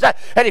place.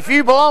 And if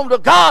you belong to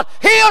God,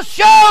 he'll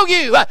show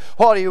you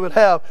what he would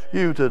have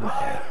you to do.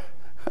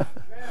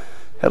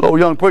 That little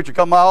young preacher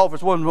come to my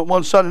office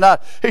one Sunday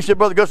night. He said,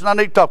 Brother Goodson, I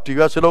need to talk to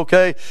you. I said,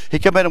 okay. He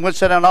came in and went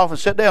sit down in the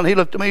office, sat down. He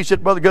looked at me. He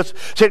said, Brother Goodson,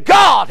 said,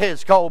 God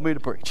has called me to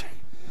preach.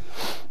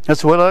 I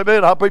said, well,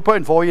 amen. I'll be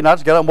praying for you. And I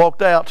just got up and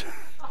walked out.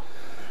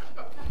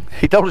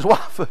 He told his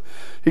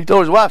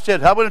wife,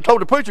 said, I went and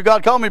told the preacher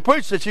God called me to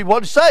preach. Said, she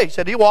wanted to say. He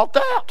said, he walked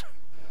out.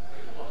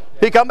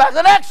 He come back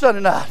the next Sunday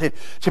night. He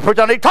said,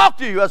 preacher, I need to talk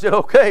to you. I said,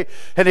 okay.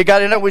 And he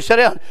got in there and we sat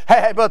down.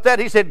 Hey, about that,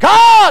 he said,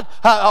 God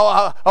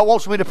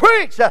wants me to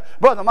preach,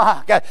 Brother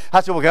Mike.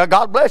 I said, well,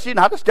 God bless you. And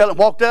I just got up and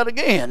walked out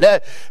again.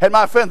 And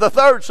my friend, the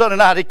third Sunday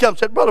night, he come and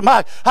said, Brother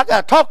Mike, I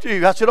got to talk to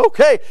you. I said,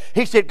 okay.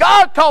 He said,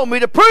 God told me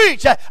to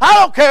preach. I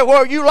don't care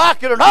whether you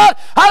like it or not.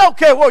 I don't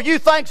care whether you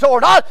think so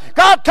or not.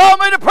 God told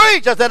me to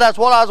preach. I said, that's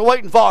what I was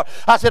waiting for.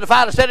 I said, if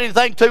I'd have said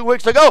anything 2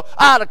 weeks ago,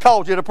 I'd have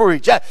called you to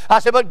preach. I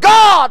said, but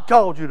God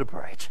called you to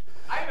preach.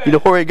 You know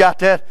where he got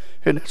that?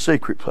 In that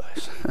secret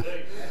place.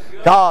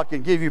 God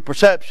can give you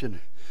perception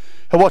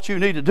of what you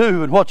need to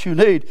do and what you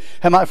need.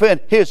 And my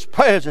friend, his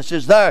presence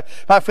is there.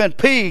 My friend,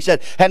 peace.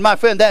 And my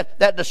friend,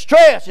 that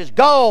distress is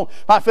gone.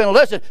 My friend,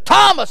 listen,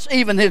 Thomas,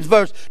 even his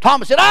verse,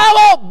 Thomas said,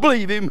 I won't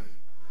believe him.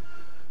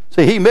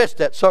 See, he missed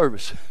that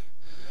service.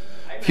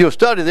 If you'll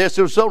study this,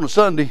 it was on a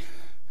Sunday.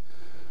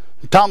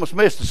 Thomas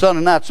missed the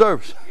Sunday night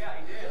service.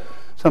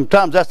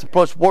 Sometimes that's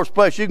the worst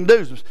place you can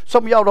do.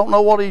 Some of y'all don't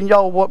know what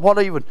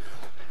even.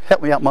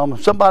 Help me out, Mama.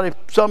 Some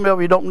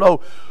of you don't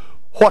know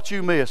what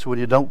you miss when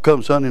you don't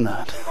come Sunday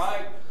night.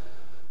 Right.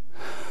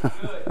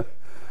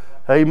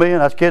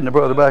 Amen. I was kidding the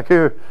brother back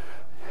here.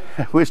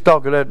 We was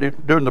talking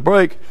that during the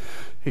break.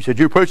 He said,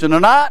 "You preaching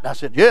tonight?" I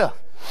said, "Yeah."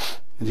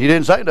 And he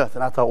didn't say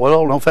nothing. I thought, well, I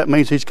don't know if that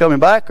means he's coming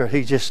back or he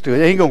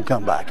ain't gonna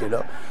come back, you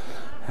know.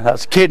 And I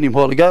was kidding him a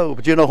while ago,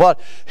 but you know what?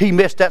 He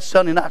missed that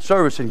Sunday night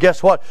service, and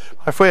guess what,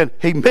 my friend?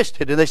 He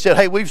missed it, and they said,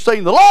 "Hey, we've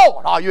seen the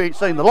Lord." "Oh, you ain't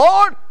seen the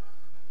Lord?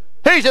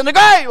 He's in the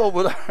grave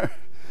over there."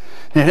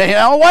 And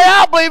the only way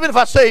I'll believe it if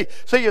I see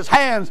his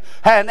hands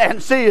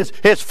and see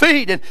his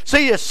feet and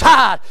see his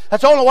side.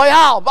 That's the only way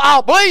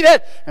I'll believe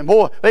it. And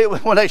boy,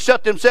 when they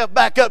shut themselves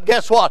back up,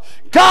 guess what?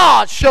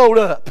 God showed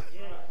up.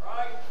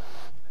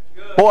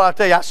 Boy, I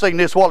tell you, I seen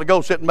this a while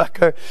ago sitting back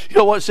there. You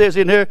know what it says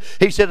in here?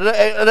 He said,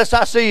 unless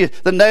I see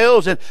the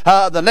nails and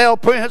the nail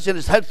prints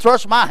and had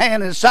thrust my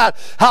hand inside,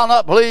 I'll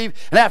not believe.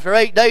 And after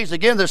 8 days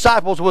again, the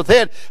disciples were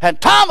within,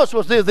 and Thomas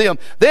was with them.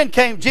 Then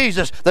came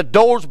Jesus, the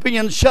doors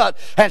being shut,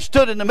 and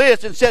stood in the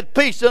midst and said,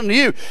 peace unto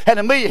you. And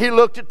immediately he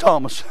looked at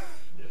Thomas.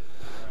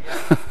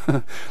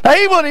 Now,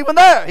 he wasn't even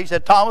there. He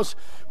said, Thomas,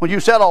 when you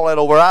said all that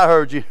over, I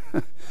heard you.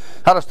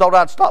 I just thought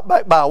I'd stop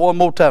back by one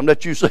more time,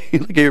 let you see.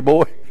 Look here,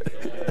 boy.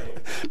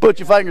 Put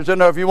your fingers in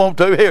there if you want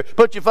to. Here,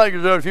 put your fingers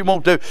in there if you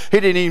want to.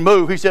 He didn't even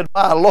move. He said,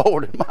 my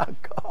Lord and my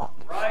God.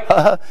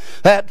 Right.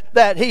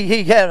 That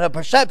he had a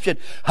perception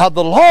of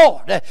the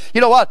Lord.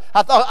 You know what?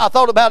 I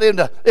thought about in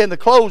the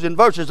closing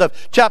verses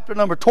of chapter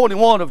number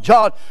 21 of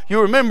John.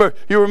 You remember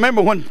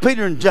when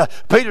Peter and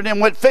them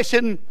went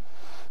fishing.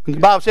 And the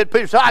Bible said,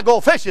 Peter said, I go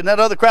fishing. That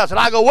other crowd said,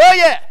 I go, well,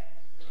 yeah.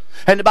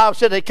 And the Bible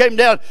said they came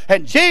down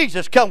and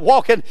Jesus come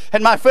walking,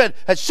 and my friend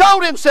had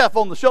showed himself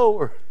on the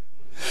shore.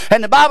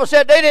 And the Bible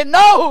said they didn't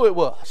know who it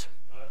was.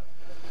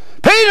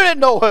 Peter didn't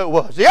know who it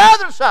was. The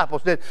other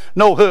disciples didn't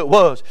know who it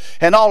was.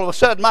 And all of a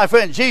sudden, my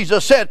friend,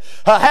 Jesus said,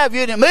 have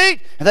you any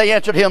meat? And they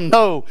answered him,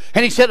 no.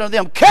 And he said unto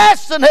them,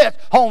 cast the net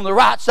on the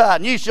right side,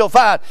 and ye shall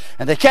find.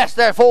 And they cast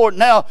therefore, and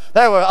now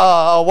they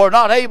were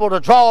not able to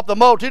draw up the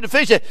multitude of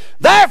fish.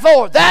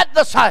 Therefore, that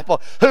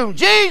disciple whom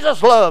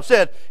Jesus loved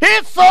said,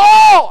 it's the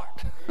Lord.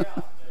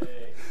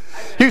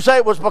 You say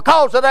it was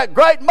because of that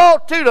great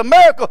multitude of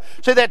miracles.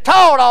 See, they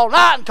toiled all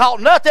night and caught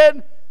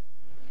nothing.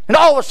 And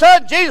all of a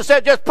sudden, Jesus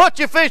said, just put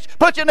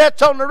your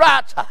nets on the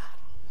right side.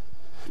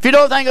 If you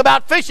know anything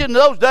about fishing in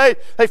those days,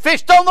 they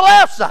fished on the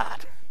left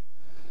side.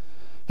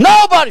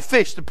 Nobody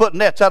fished to put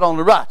nets out on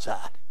the right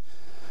side.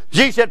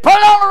 Jesus said, put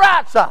it on the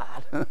right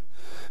side.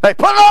 They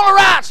put it on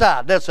the right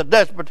side. That's so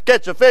desperate to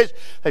catch a fish.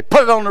 They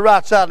put it on the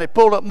right side, and they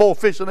pulled up more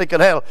fish than they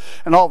could handle.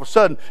 And all of a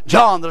sudden,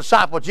 John, the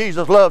disciple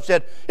Jesus loved,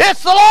 said,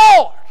 it's the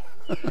Lord.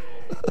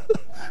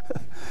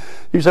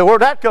 You say,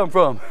 where'd that come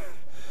from?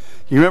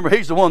 You remember,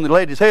 he's the one that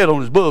laid his head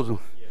on his bosom.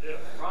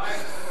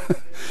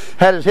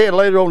 Had his head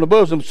laid on the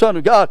bosom of the Son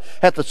of God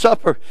at the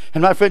supper.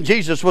 And my friend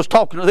Jesus was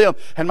talking to them.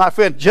 And my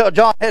friend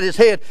John had his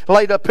head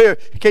laid up here.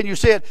 Can you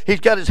see it? He's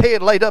got his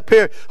head laid up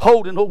here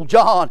holding old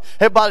John.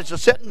 Everybody's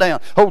just sitting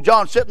down. Old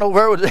John sitting over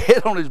there with his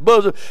head on his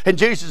bosom. And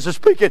Jesus is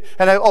speaking.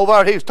 And over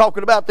there he was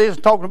talking about this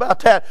and talking about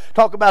that.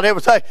 Talking about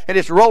everything. And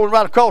it's rolling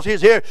right across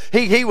his ear.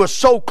 He was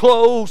so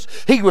close.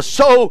 He was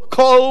so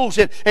close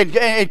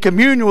in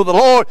communion with the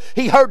Lord.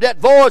 He heard that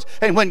voice.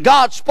 And when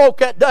God spoke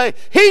that day,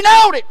 he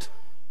knowed it.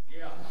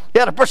 He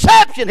had a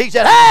perception. He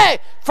said, hey,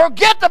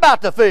 forget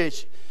about the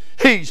fish.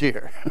 He's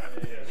here.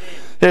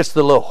 It's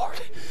the Lord.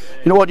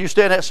 You know what? You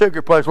stay in that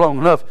secret place long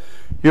enough,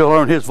 you'll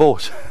learn His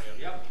voice.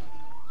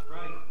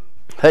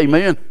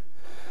 Amen.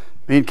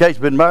 Me and Kate's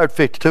been married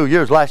 52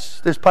 years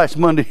this past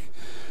Monday.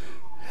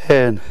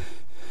 And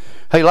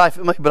he laughed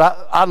at me,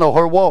 but I know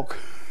her walk.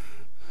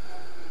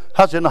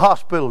 I was in the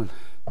hospital and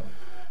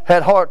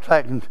had a heart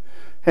attack,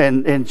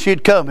 and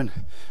she'd come, and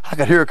I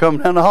could hear her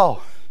coming down the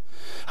hall.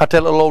 I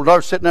tell the little old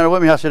nurse sitting there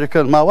with me, I said, here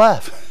comes my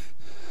wife.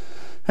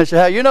 They said,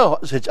 how you know?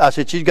 I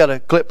said, she's got a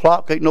clip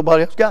clop ain't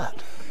nobody else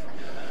got.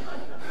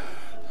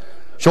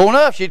 Sure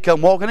enough, she'd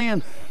come walking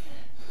in.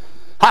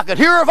 I could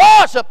hear her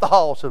voice up the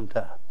hall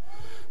sometime.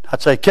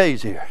 I'd say,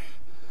 Kay's here.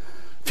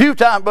 A few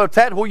times, Brother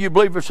Thad, whether you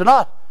believe it or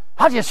not,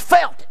 I just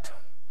felt it.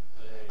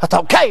 I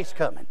thought, Kay's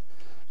coming.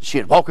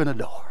 She'd walk in the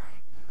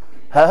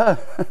door.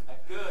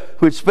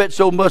 We'd spent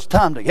so much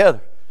time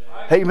together.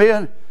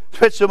 Amen.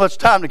 Spent so much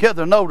time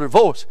together, I know her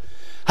voice.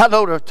 I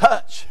know her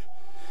touch.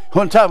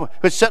 One time we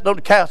were sitting on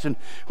the couch, and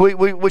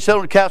we sat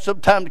on the couch.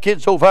 Sometimes the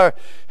kids over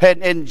there,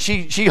 and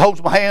she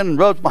holds my hand and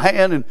rubs my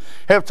hand and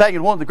everything.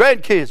 And one of the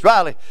grandkids,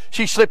 Riley,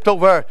 she slipped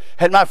over her,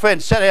 and my friend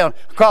sat down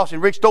across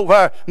and reached over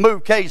her,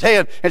 moved Kay's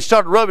hand, and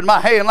started rubbing my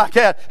hand like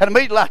that. And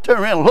immediately I turned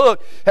around and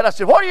looked, and I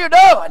said, what are you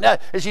doing?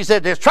 And she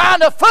said, they're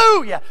trying to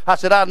fool you. I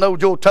said, I know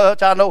your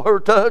touch. I know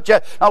her touch.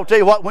 I'll tell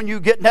you what, when you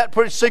get in that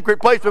pretty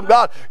secret place from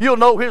God, you'll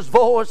know His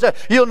voice.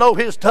 You'll know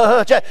His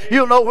touch.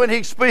 You'll know when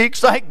He speaks.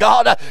 Thank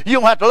God. You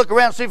don't have to look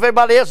around and see if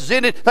everybody else is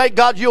in it. Thank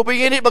God you'll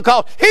be in it,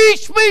 because He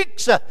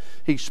speaks.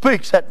 He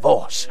speaks that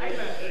voice.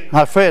 Amen.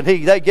 My friend,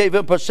 they gave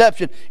him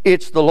perception.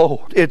 It's the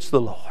Lord. It's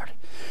the Lord.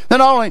 Then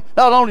not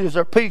only is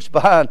there peace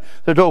behind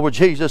the door with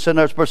Jesus and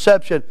there's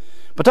perception,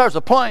 but there's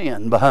a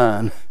plan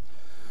behind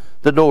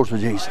the doors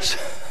with Jesus.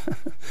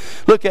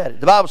 Look at it.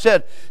 The Bible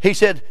said,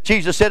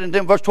 Jesus said in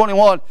verse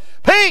 21,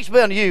 peace be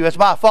unto you, as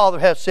my Father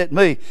hath sent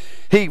me,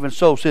 even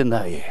so send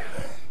thou you.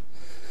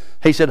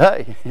 He said,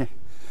 hey,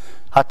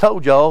 I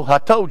told y'all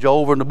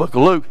over in the book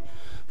of Luke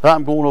that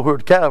I'm going over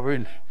to Calvary,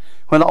 and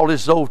when all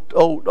this is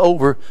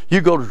over,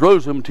 you go to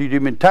Jerusalem until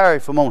you've been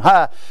tired from on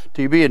high,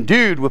 till you be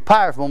endued with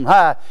power from on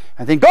high,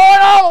 and then go in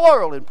all the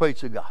world and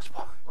preach the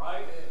gospel.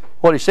 Right.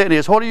 What he's saying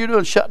is, what are you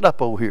doing shutting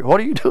up over here? What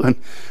are you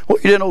doing? What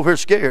are you doing over here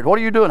scared? What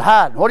are you doing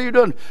hiding? What are you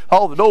doing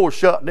all the doors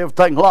shut and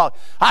everything locked?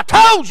 I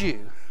told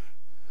you.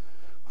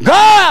 Go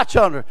out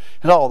yonder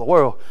in all the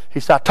world. He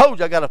said, I told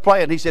you I got a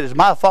plan. He said, as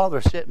my Father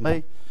sent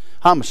me,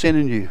 I'm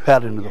sending you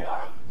out into the world.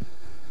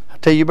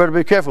 Tell you, you better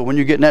be careful when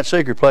you get in that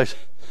secret place.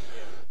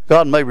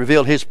 God may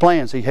reveal His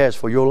plans He has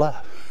for your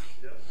life.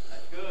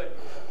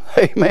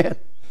 Amen.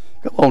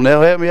 Come on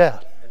now, help me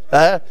out.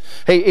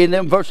 Hey, in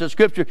them verses of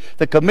Scripture,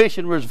 the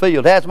commission was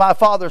revealed. As my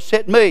Father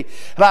sent me,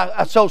 and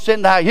I so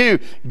send I you.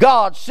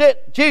 God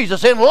sent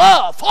Jesus in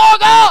love. For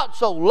God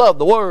so loved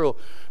the world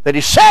that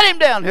He sent Him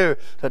down here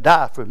to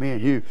die for me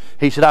and you.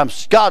 He said,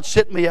 God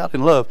sent me out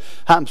in love.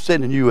 I'm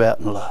sending you out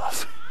in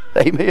love.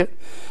 Amen.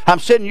 I'm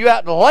sending you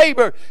out to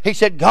labor. He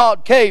said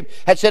God came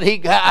and said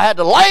I had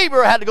to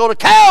labor. I had to go to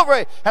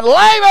Calvary and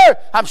labor.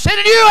 I'm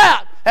sending you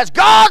out. As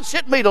God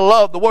sent me to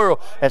love the world,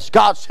 as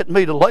God sent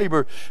me to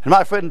labor, and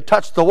my friend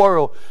touched the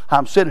world,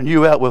 I'm sending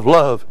you out with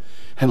love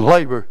and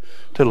labor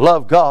to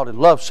love God and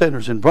love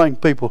sinners and bring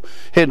people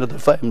into the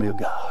family of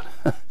God.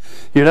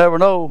 You never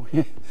know.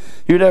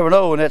 You never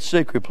know in that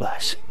secret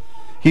place.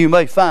 You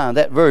may find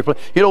that very place.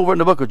 You know, over in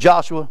the book of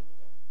Joshua,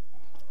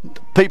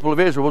 the people of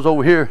Israel was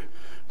over here.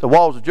 The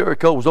walls of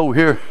Jericho was over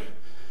here.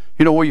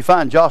 You know where you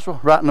find Joshua?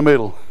 Right in the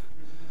middle.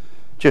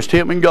 Just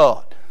him and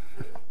God.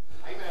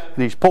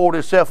 And he's poured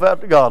himself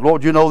out to God.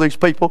 Lord, you know these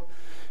people.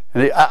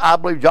 And I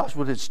believe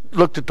Joshua just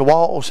looked at the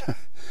walls,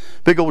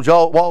 big old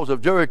walls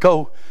of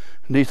Jericho,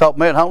 and he thought,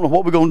 man, I don't know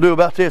what we're going to do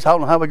about this. I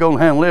don't know how we're going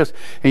to handle this.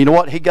 And you know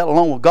what? He got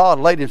along with God,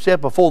 laid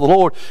himself before the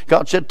Lord.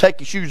 God said, take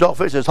your shoes off.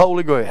 This is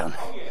holy ground.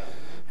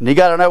 And he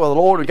got in there with the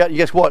Lord, and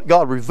guess what?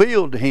 God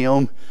revealed to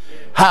him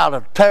how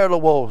to tear the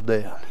walls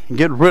down and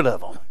get rid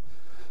of them.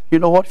 You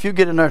know what? If you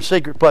get in there in a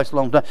secret place a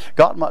long time,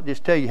 God might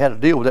just tell you how to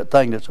deal with that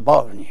thing that's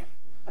bothering you.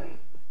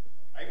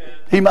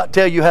 He might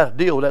tell you how to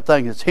deal with that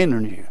thing that's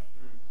hindering you. You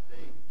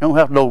don't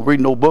have to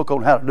read no book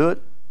on how to do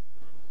it.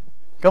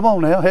 Come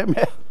on now, help me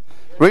out.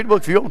 Read a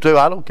book if you want to.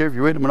 I don't care if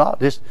you read them or not.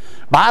 Just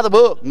buy the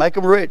book. Make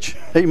them rich.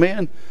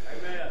 Amen.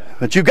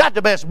 But you got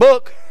the best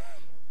book.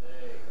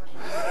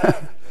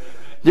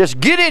 Just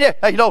get in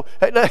there. You know,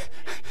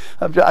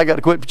 I got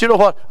to quit. But you know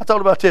what? I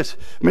thought about this,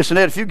 Miss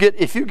Annette.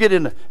 If you get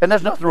in, and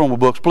there's nothing wrong with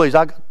books. Please,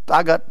 I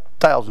got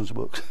thousands of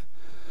books.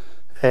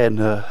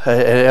 And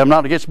I'm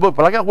not against the book,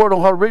 but I got word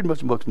on how to read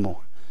much books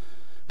more.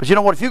 But you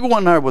know what? If you go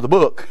in there with a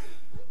book,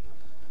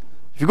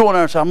 if you go in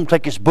there and say, I'm going to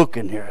take this book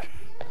in here,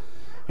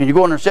 and you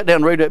go in there and sit down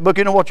and read that book,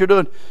 you know what you're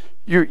doing?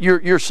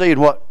 You're seeing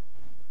what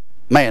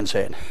man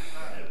said.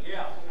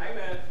 Yeah,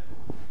 amen.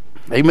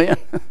 Amen.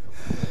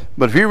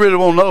 But if you really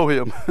want to know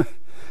Him,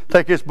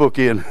 take this book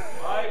in.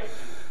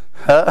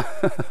 Right.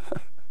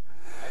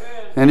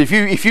 And if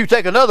you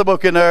take another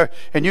book in there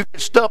and you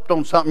get stumped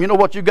on something, you know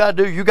what you got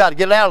to do? You got to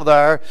get out of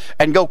there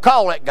and go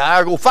call that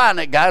guy or go find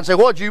that guy and say,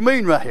 what do you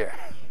mean right here?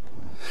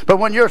 But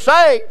when you're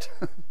saved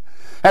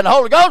and the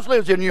Holy Ghost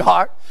lives in your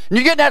heart and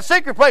you get in that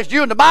secret place,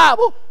 you in the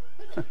Bible,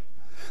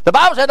 the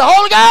Bible said the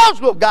Holy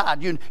Ghost will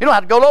guide you. You don't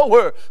have to go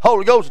nowhere. The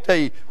Holy Ghost will tell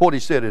you what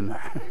He said in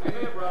there.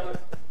 Amen, brother.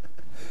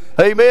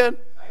 Amen? Amen.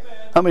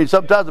 I mean,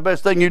 sometimes the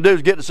best thing you do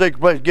is get in the secret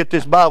place, get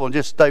this Bible, and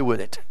just stay with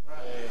it.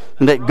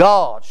 And let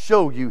God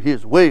show you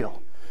His will.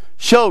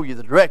 Show you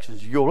the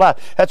directions of your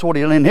life. That's what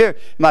He did in here.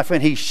 My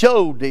friend, He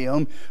showed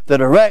them the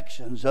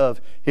directions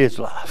of His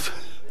life.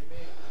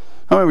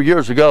 I remember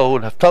years ago,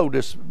 and I've told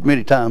this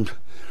many times,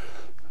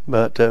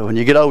 but when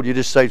you get old, you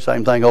just say the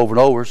same thing over and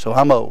over, so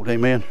I'm old,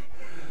 amen.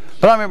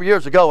 But I remember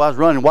years ago, I was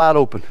running wide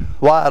open.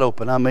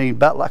 I mean,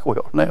 about like we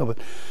are now, but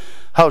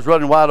I was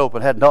running wide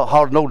open, had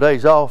hardly no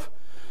days off.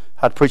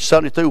 I'd preach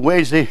Sunday through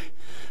Wednesday.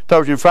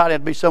 Thursday and Friday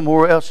I'd be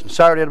somewhere else, and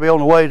Saturday I'd be on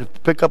the way to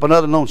pick up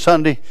another one on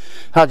Sunday.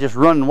 I'd just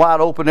run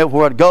wide open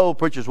everywhere I'd go.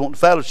 Preachers wanted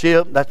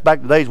fellowship. That's back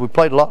in the days we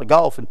played a lot of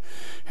golf and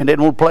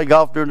didn't want to play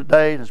golf during the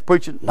day. And I was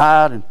preaching at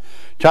night and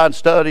trying to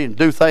study and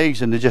do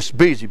things, and they're just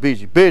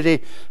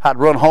busy. I'd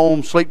run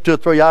home, sleep 2 or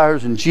 3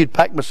 hours, and she'd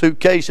pack my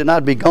suitcase, and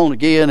I'd be gone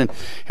again, and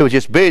it was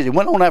just busy.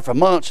 Went on that for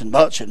months and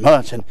months and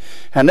months, and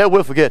never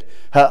will forget,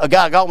 a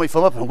guy called me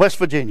from up in West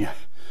Virginia.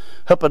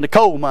 Up in the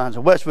coal mines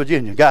of West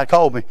Virginia. A guy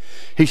called me.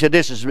 He said,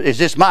 is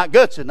this Mike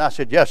Goodson? I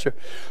said, yes, sir.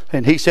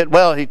 And he said,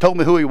 well, he told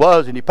me who he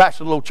was, and he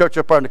pastored a little church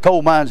up there in the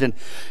coal mines. And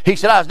he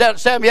said, I was down at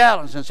Sammy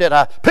Allen's, and said,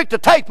 I picked a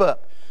tape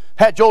up,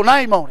 had your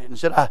name on it, and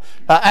said, I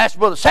asked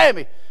Brother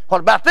Sammy,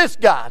 what about this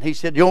guy? And he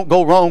said, you won't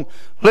go wrong,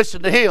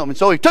 listen to him. And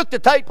so he took the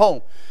tape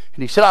home,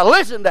 and he said, I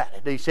listened at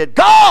it. And he said,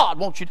 God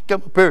wants you to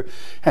come up here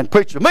and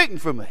preach a meeting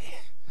for me.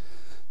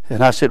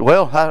 And I said,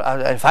 well,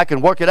 if I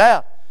can work it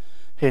out.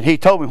 And he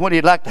told me when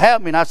he'd like to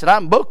have me, and I said,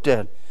 I'm booked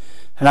then.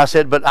 And I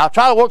said, but I'll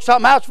try to work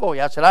something out for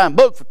you. I said, I'm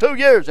booked for 2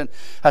 years. And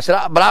I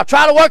said, but I'll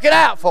try to work it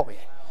out for you.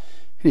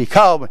 And he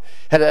called me,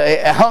 and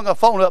I hung the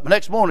phone up. The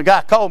next morning, the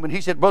guy called me, and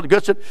he said, Brother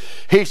Goodson,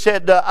 he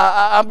said,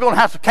 I'm going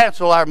to have to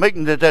cancel our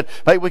meeting. That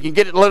maybe we can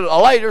get it a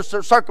little later,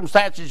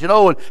 circumstances, you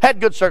know, and had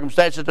good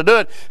circumstances to do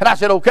it. And I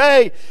said,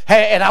 okay.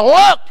 And I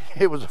looked.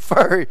 It was the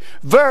very,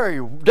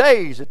 very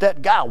days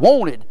that guy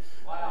wanted.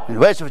 Wow. In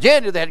West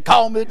Virginia, they had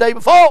called me the day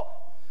before.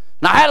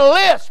 And I had a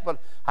list, but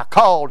I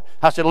called.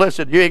 I said,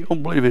 listen, you ain't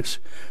going to believe this.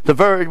 The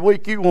very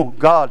week you want,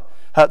 God,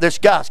 this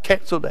guy's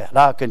canceled that.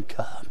 I can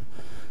come.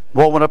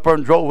 Boy, went up there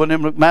and drove in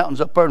them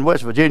mountains up there in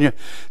West Virginia.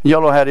 And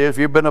y'all know how it is.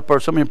 If you've been up there,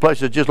 some of them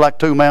places just like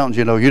two mountains,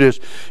 you know. You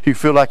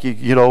feel like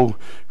you know,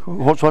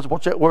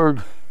 What's that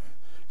word?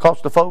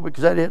 Claustrophobic,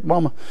 is that it,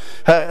 Mama?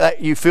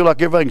 You feel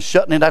like everything's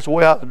shutting in. That's the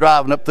way I was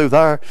driving up through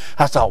there.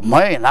 I thought,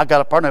 man, I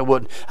got up there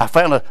and I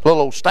found a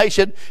little old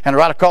station, and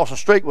right across the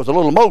street was a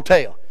little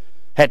motel.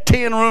 Had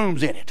 10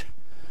 rooms in it.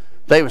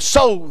 They were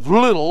so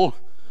little.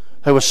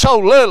 They were so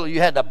little you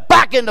had to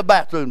back in the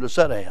bathroom to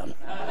sit down.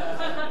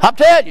 I'm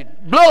telling you,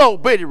 little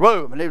old bitty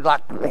room, and it was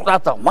like, I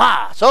thought,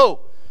 my,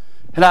 so.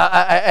 And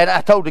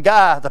I told the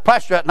guy, the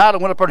pastor that night, I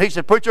went up there and he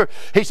said, preacher,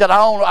 he said,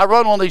 I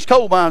run on these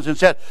coal mines, and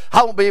said,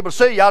 I won't be able to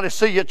see you, I'll just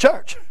see you at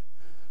church.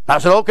 And I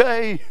said,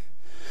 okay.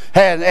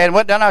 And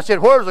went down, I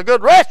said, where's a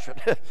good restaurant?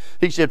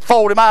 He said,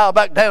 40 miles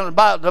back down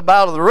about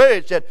of the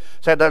ridge. Said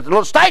there's a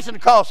little station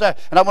across there.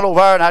 And I went over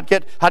there and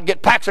I'd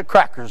get packs of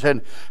crackers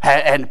and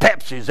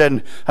Pepsis.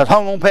 And I was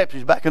hung on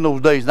Pepsis back in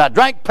those days. And I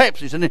drank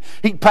Pepsis and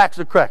eat packs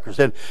of crackers.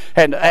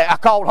 And I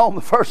called home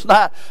the first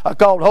night. I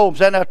called home,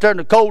 sat out there in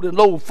the cold in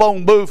the old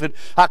phone booth. And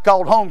I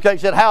called home. He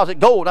said, how's it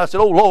going? I said,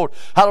 oh, Lord,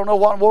 I don't know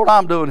what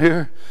I'm doing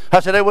here.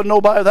 I said, there wasn't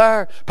nobody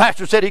there.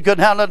 Pastor said he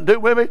couldn't have nothing to do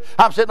with me.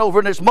 I'm sitting over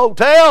in this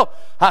motel.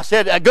 I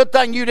said, a good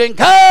thing you didn't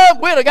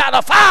come. We'd have got in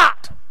a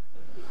fight.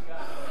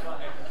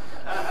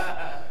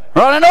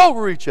 Running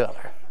over each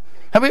other.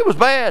 I mean, it was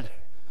bad.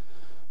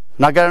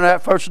 And I got in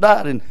that first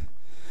night, and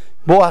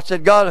boy, I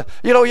said, God,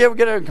 you ever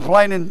get there and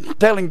complaining,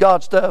 telling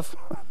God stuff?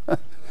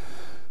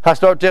 I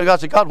started telling God, I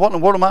said, God, what in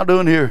the world am I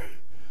doing here?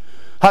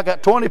 I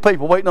got 20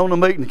 people waiting on the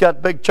meeting, got a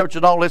big church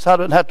and all this. I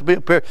didn't have to be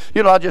up here.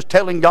 I just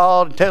telling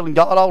God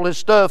all this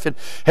stuff. And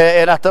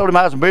I told him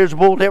I was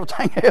miserable and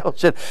everything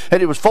else.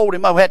 And it was 40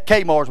 miles. We had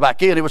Kmart's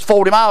back in. It was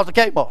 40 miles to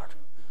Kmart.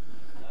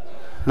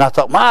 And I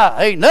thought,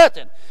 ain't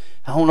nothing.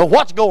 I don't know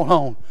what's going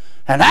on.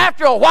 And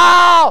after a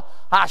while,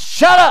 I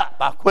shut up.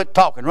 I quit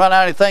talking, run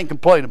out of anything,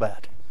 complain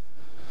about it.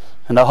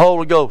 And the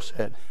Holy Ghost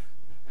said,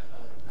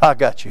 I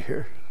got you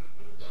here.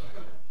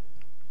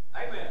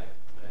 Amen.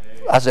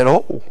 I said,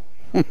 oh.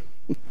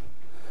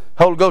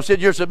 Holy Ghost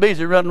said, you're so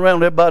busy running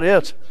around everybody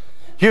else.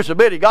 You're so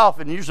busy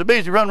golfing, and you're so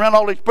busy running around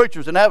all these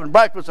preachers and having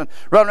breakfast and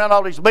running around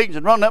all these meetings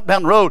and running up and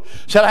down the road.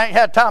 Said, I ain't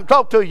had time to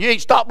talk to you. You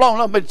ain't stopped long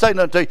enough for me to say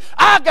nothing to you.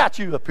 I got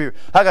you up here.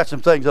 I got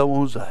some things I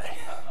want to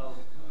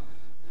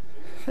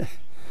say.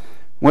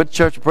 Went to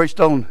church and preached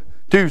on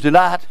Tuesday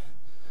night,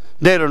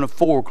 deader than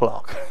 4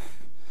 o'clock.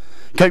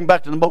 Came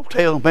back to the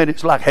motel, man,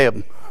 it's like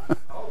heaven.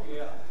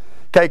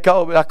 Kay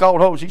called me. I called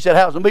home. She said,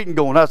 how's the meeting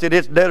going? I said,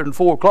 it's deader than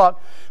 4 o'clock,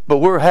 but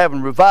we're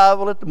having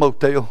revival at the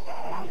motel.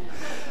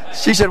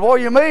 She said, what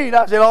do you mean?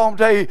 I said, oh, I'm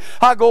telling you,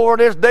 I go over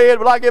this dead,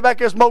 but I get back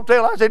to this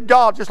motel. I said,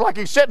 God, just like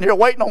he's sitting here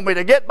waiting on me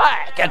to get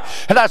back.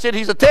 And I said,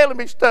 he's telling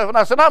me stuff. And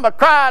I said, I'm a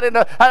crying. And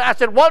I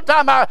said, one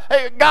time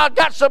God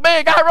got so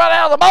big, I run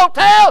out of the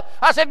motel.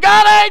 I said,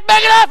 God ain't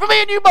big enough for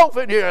me and you both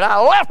in here. And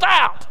I left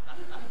out.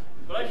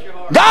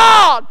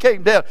 God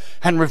came down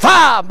and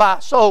revived my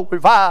soul,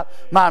 revived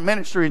my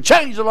ministry, and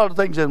changed a lot of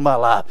things in my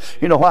life.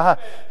 You know why?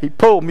 He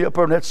pulled me up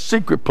in that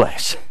secret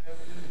place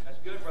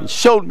and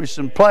showed me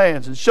some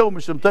plans and showed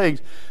me some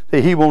things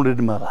that he wanted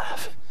in my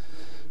life.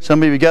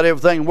 Some of you got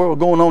everything in the world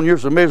going on. You're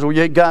so miserable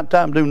you ain't got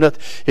time to do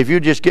nothing. If you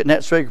just get in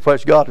that secret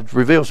place, God would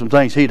reveal some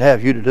things he'd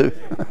have you to do.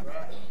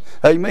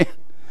 Amen.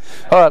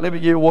 All right, let me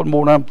give you one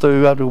more and I'm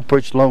through. I've been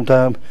preaching a long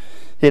time.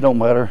 It don't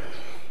matter.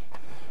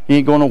 You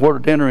ain't going nowhere to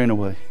dinner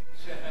anyway.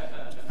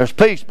 There's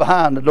peace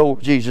behind the door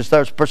of Jesus.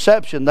 There's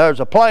perception.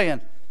 There's a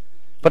plan.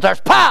 But there's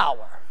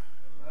power.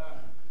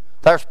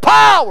 There's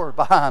power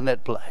behind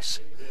that place.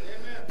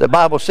 The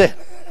Bible said,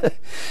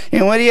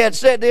 and when he had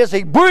said this,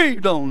 he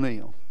breathed on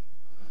them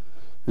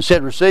and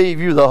said,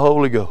 receive you the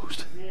Holy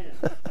Ghost.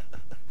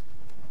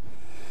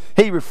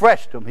 He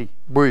refreshed them. He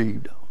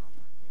breathed on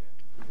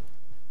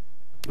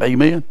them.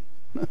 Amen.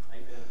 It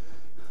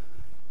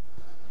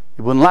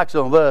wouldn't like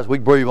some of us.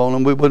 We'd breathe on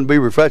them. We wouldn't be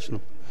refreshing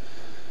them.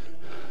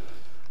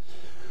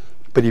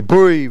 But he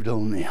breathed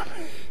on them.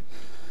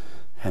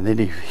 And then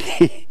they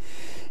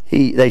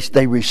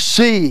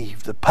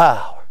received the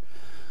power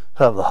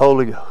of the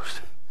Holy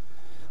Ghost.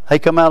 They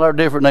come out there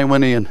different than they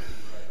went in.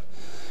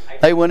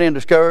 They went in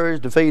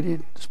discouraged,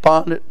 defeated,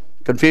 despondent,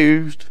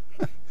 confused.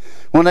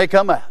 When they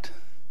come out,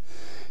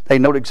 they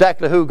know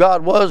exactly who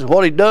God was and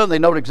what he'd done. They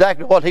know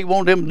exactly what he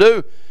wanted them to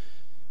do.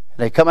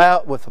 They come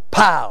out with the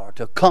power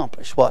to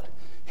accomplish what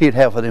he'd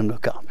have for them to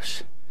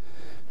accomplish.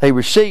 They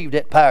received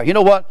that power. You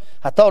know what?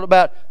 I thought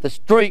about the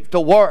strength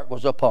to work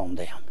was upon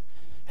them.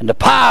 And the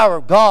power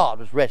of God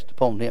was rested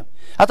upon them.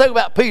 I think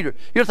about Peter.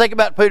 You think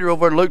about Peter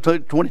over in Luke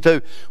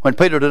 22 when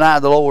Peter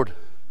denied the Lord.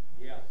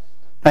 Yeah.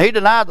 Now he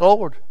denied the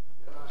Lord.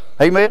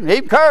 Amen. He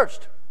even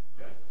cursed.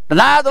 Yeah.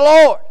 Denied the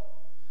Lord.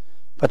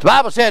 But the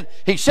Bible said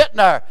he's sitting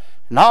there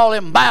and all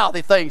them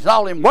mouthy things and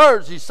all them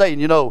words he's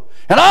saying, And all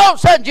of a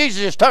sudden Jesus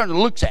just turns and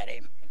looks at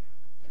him.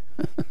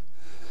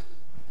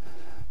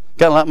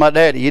 Kind of like my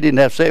daddy. He didn't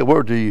have to say a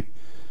word to you.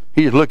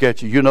 He just look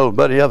at you.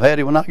 Buddy, I've had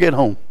it when I get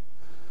home.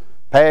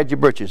 Pad your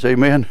britches.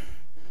 Amen.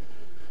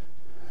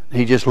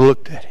 He just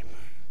looked at him.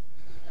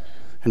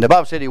 And the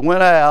Bible said he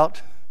went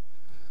out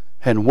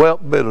and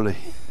wept bitterly.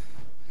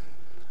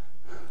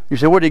 You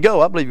say, where'd he go?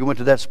 I believe he went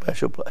to that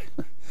special place.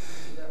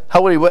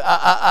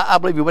 I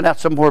believe he went out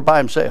somewhere by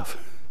himself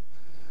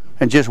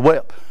and just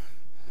wept.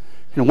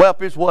 And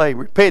wept his way,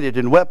 repented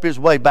and wept his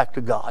way back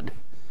to God.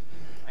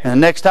 And the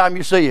next time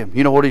you see him,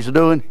 you know what he's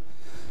doing?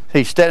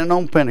 He's standing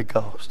on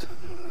Pentecost.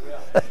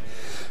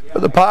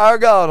 With the power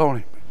of God on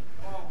him.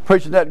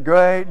 Preaching that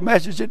great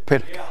message at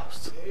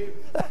Pentecost.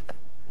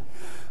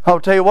 I'll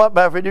tell you what,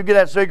 man, if you get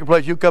that secret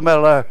place, you come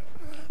out of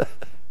there.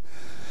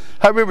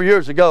 I remember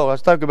years ago, I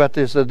was talking about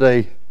this the other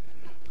day.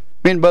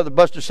 Me and Brother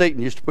Buster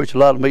Seaton used to preach a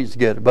lot of meetings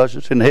together.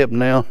 Buster's in heaven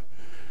now.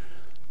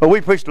 But we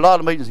preached a lot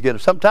of meetings together.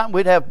 Sometimes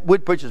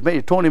we'd preach as many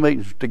as 20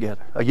 meetings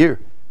together a year.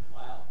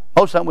 Wow.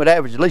 Most of the time we'd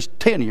average at least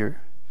 10 a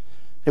year.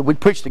 And we'd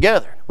preach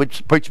together.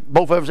 We'd preach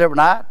both of us every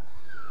night.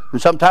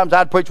 And sometimes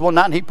I'd preach one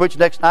night and he'd preach the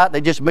next night.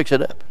 They'd just mix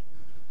it up.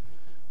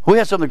 We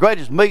had some of the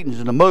greatest meetings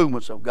in the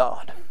movements of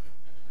God.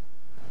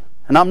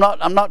 And I'm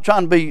not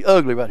trying to be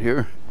ugly right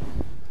here.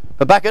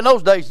 But back in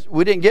those days,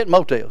 we didn't get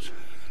motels.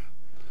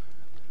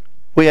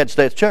 We had to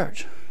stay at the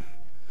church.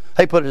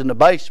 They put us in the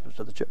basement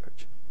of the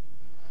church.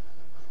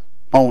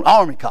 On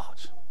army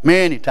cots.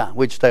 Many times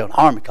we'd stay on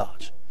army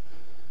cots.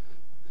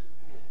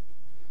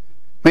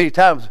 Many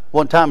times,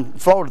 one time in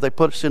Florida, they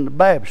put us in the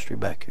baptistry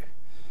back here.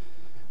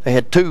 They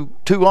had two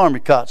army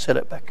cots set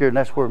up back here, and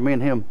that's where me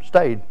and him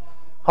stayed.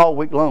 All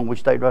week long we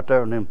stayed right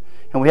there on them.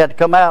 And we had to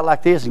come out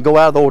like this and go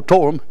out of the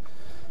auditorium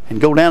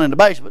and go down in the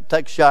basement,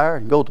 take a shower,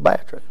 and go to the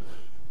bathroom.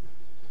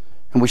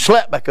 And we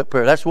slept back up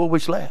there. That's where we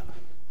slept.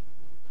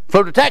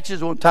 Flew to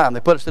Texas one time.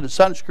 They put us in the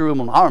Sunday school room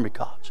on the army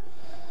cots.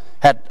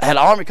 Had an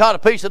army cot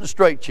apiece and a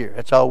straight chair.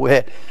 That's all we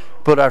had.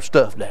 Put our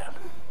stuff down.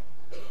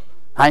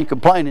 I ain't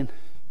complaining.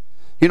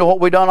 You know what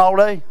we done all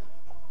day?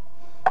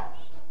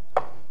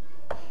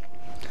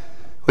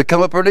 We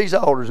come up here to these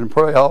altars and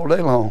pray all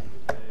day long.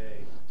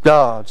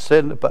 God,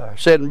 send the power,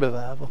 send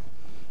revival.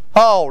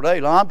 All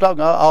day long. I'm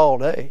talking all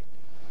day.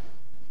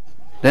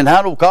 Then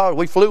had no cars.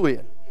 We flew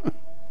in.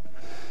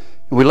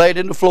 We laid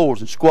in the floors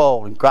and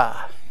squalled and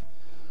cried.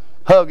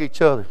 Hug each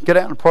other. Get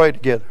out and pray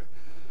together.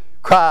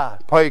 Cry.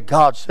 Pray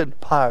God send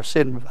power.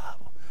 Send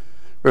revival.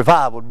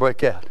 Revival would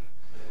break out.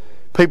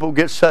 People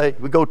get saved.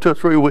 We go 2 or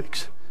 3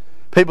 weeks.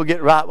 People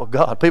get right with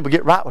God. People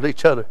get right with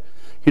each other.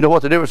 You know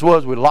what the difference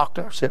was? We locked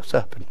ourselves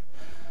up and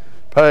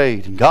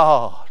prayed. And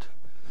God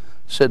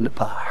send the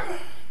power.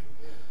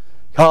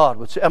 God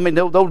would say, I mean,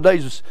 those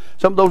days,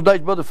 some of those days,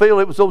 Brother Phil,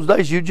 it was those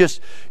days you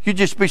just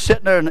be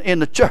sitting there in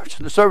the church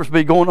and the service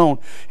be going on,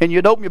 and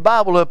you'd open your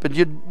Bible up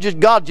and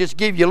God just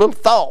give you a little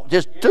thought,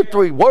 just 2 or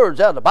 3 words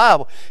out of the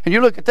Bible, and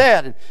you look at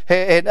that,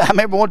 and I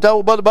remember one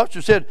time Brother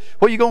Buster said,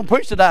 "What are you going to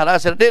preach tonight?" I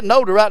said, "I didn't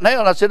know to right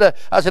now," and I said,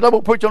 "I'm going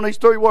to preach on these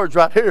 3 words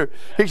right here."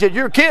 He said,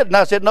 "You're kidding."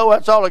 I said, "No,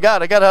 that's all I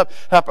got.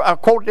 I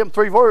quoted them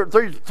 3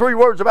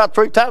 words about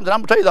 3 times, and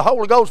I'm going to tell you the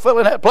Holy Ghost fell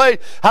in that place.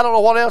 I don't know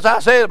what else I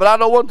said, but I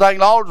know one thing: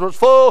 the altar was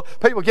full.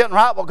 People getting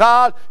right with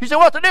God." He said,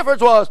 "What the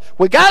difference was?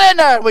 We got in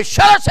there and we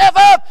shut ourselves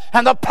up,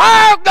 and the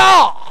power of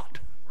God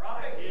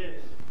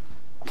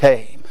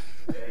came."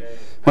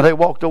 When they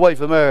walked away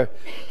from there,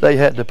 they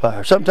had the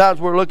power.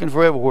 Sometimes we're looking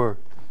for everywhere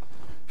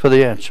for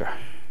the answer.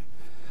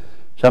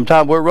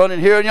 Sometimes we're running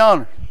here and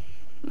yonder.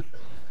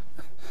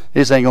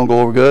 This ain't going to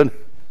go over good.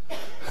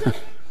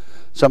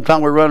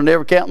 Sometimes we're running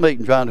every camp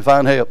meeting trying to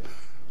find help.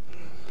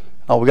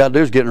 All we got to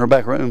do is get in our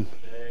back room.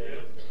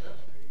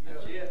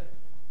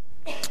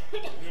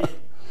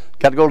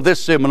 Got to go to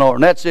this seminar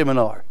and that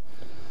seminar.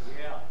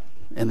 Yeah.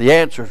 And the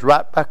answer is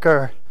right back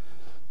there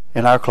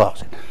in our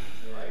closet.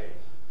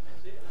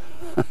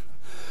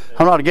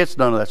 I'm not against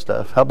none of that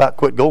stuff. How about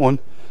quit going?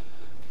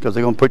 Because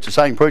they're going to preach the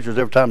same preachers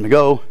every time they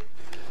go.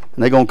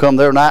 And they're going to come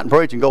there tonight and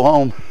preach and go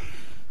home.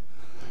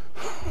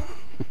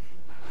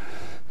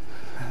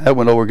 That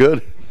went over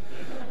good.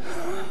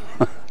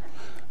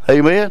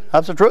 Amen.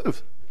 That's the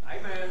truth.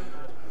 Amen.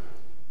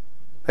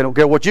 They don't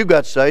care what you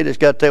got to say. They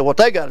just got to tell what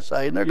they got to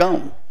say, and they're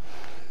gone.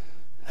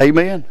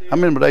 Amen. I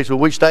remember days when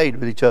we stayed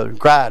with each other and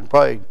cried and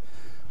prayed,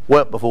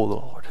 wept before the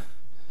Lord.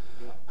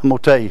 I'm going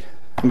to tell you,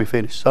 let me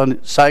finish.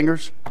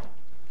 Singers,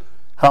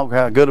 I don't care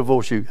how good a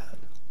voice you got.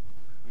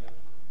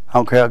 I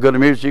don't care how good a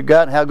music you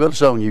got and how good a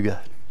song you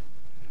got.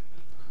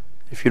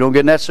 If you don't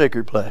get in that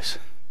secret place,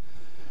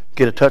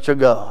 get a touch of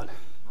God,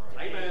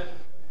 Amen.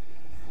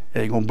 It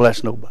ain't going to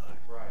bless nobody.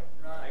 Right.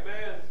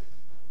 Amen.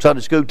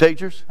 Sunday school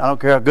teachers, I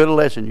don't care how good a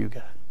lesson you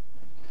got.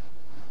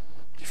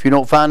 If you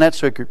don't find that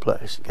secret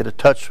place, get a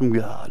touch from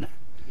God.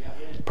 Yeah.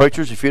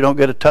 Preachers, if you don't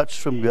get a touch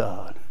from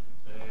God.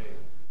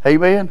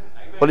 Amen? Amen.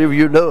 Whatever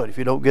you're doing, if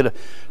you don't get a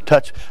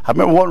touch. I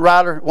remember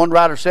one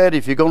writer said,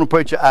 if you're going to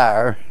preach an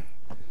hour,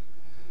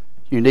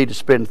 you need to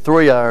spend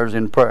 3 hours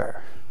in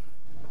prayer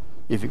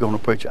if you're going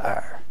to preach an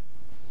hour.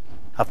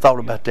 I've thought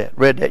about that.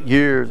 Read that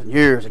years and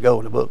years ago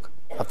in the book.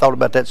 I've thought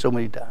about that so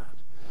many times.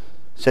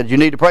 It said you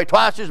need to pray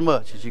twice as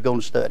much as you're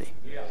going to study.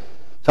 Yeah.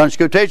 Sunday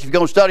school teacher, if you're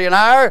going to study an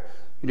hour,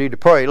 you need to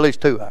pray at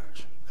least 2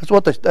 hours.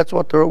 That's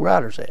what the old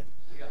writer said.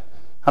 Yeah.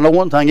 I know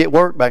one thing, it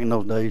worked back in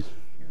those days.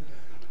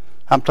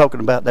 I'm talking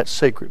about that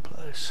secret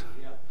place.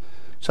 Yeah.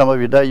 Some of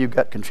you today, you've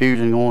got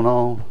confusion going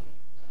on.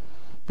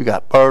 You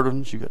got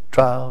burdens, you got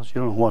trials,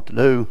 you don't know what to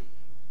do.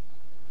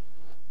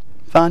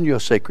 Find you a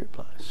secret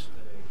place.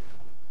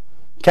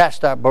 Cast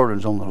thy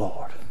burdens on the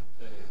Lord.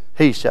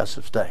 He shall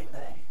sustain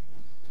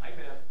thee.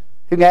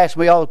 You can ask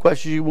me all the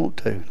questions you want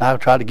to. And I'll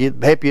try to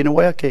help you in the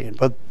way I can.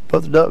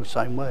 Brother Doug,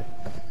 same way.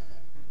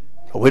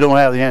 But we don't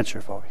have the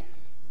answer for you.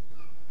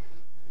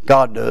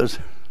 God does.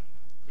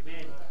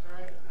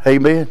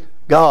 Amen.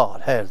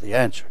 God has the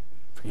answer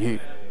for you.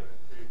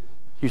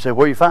 You say,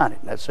 where you find it?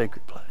 In that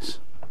secret place.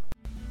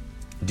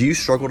 Do you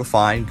struggle to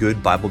find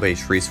good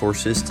Bible-based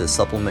resources to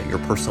supplement your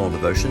personal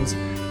devotions?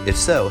 If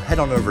so, head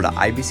on over to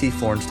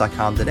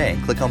ibcflorence.com today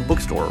and click on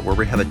Bookstore, where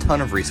we have a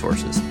ton of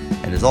resources.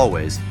 And as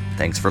always,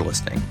 thanks for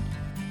listening.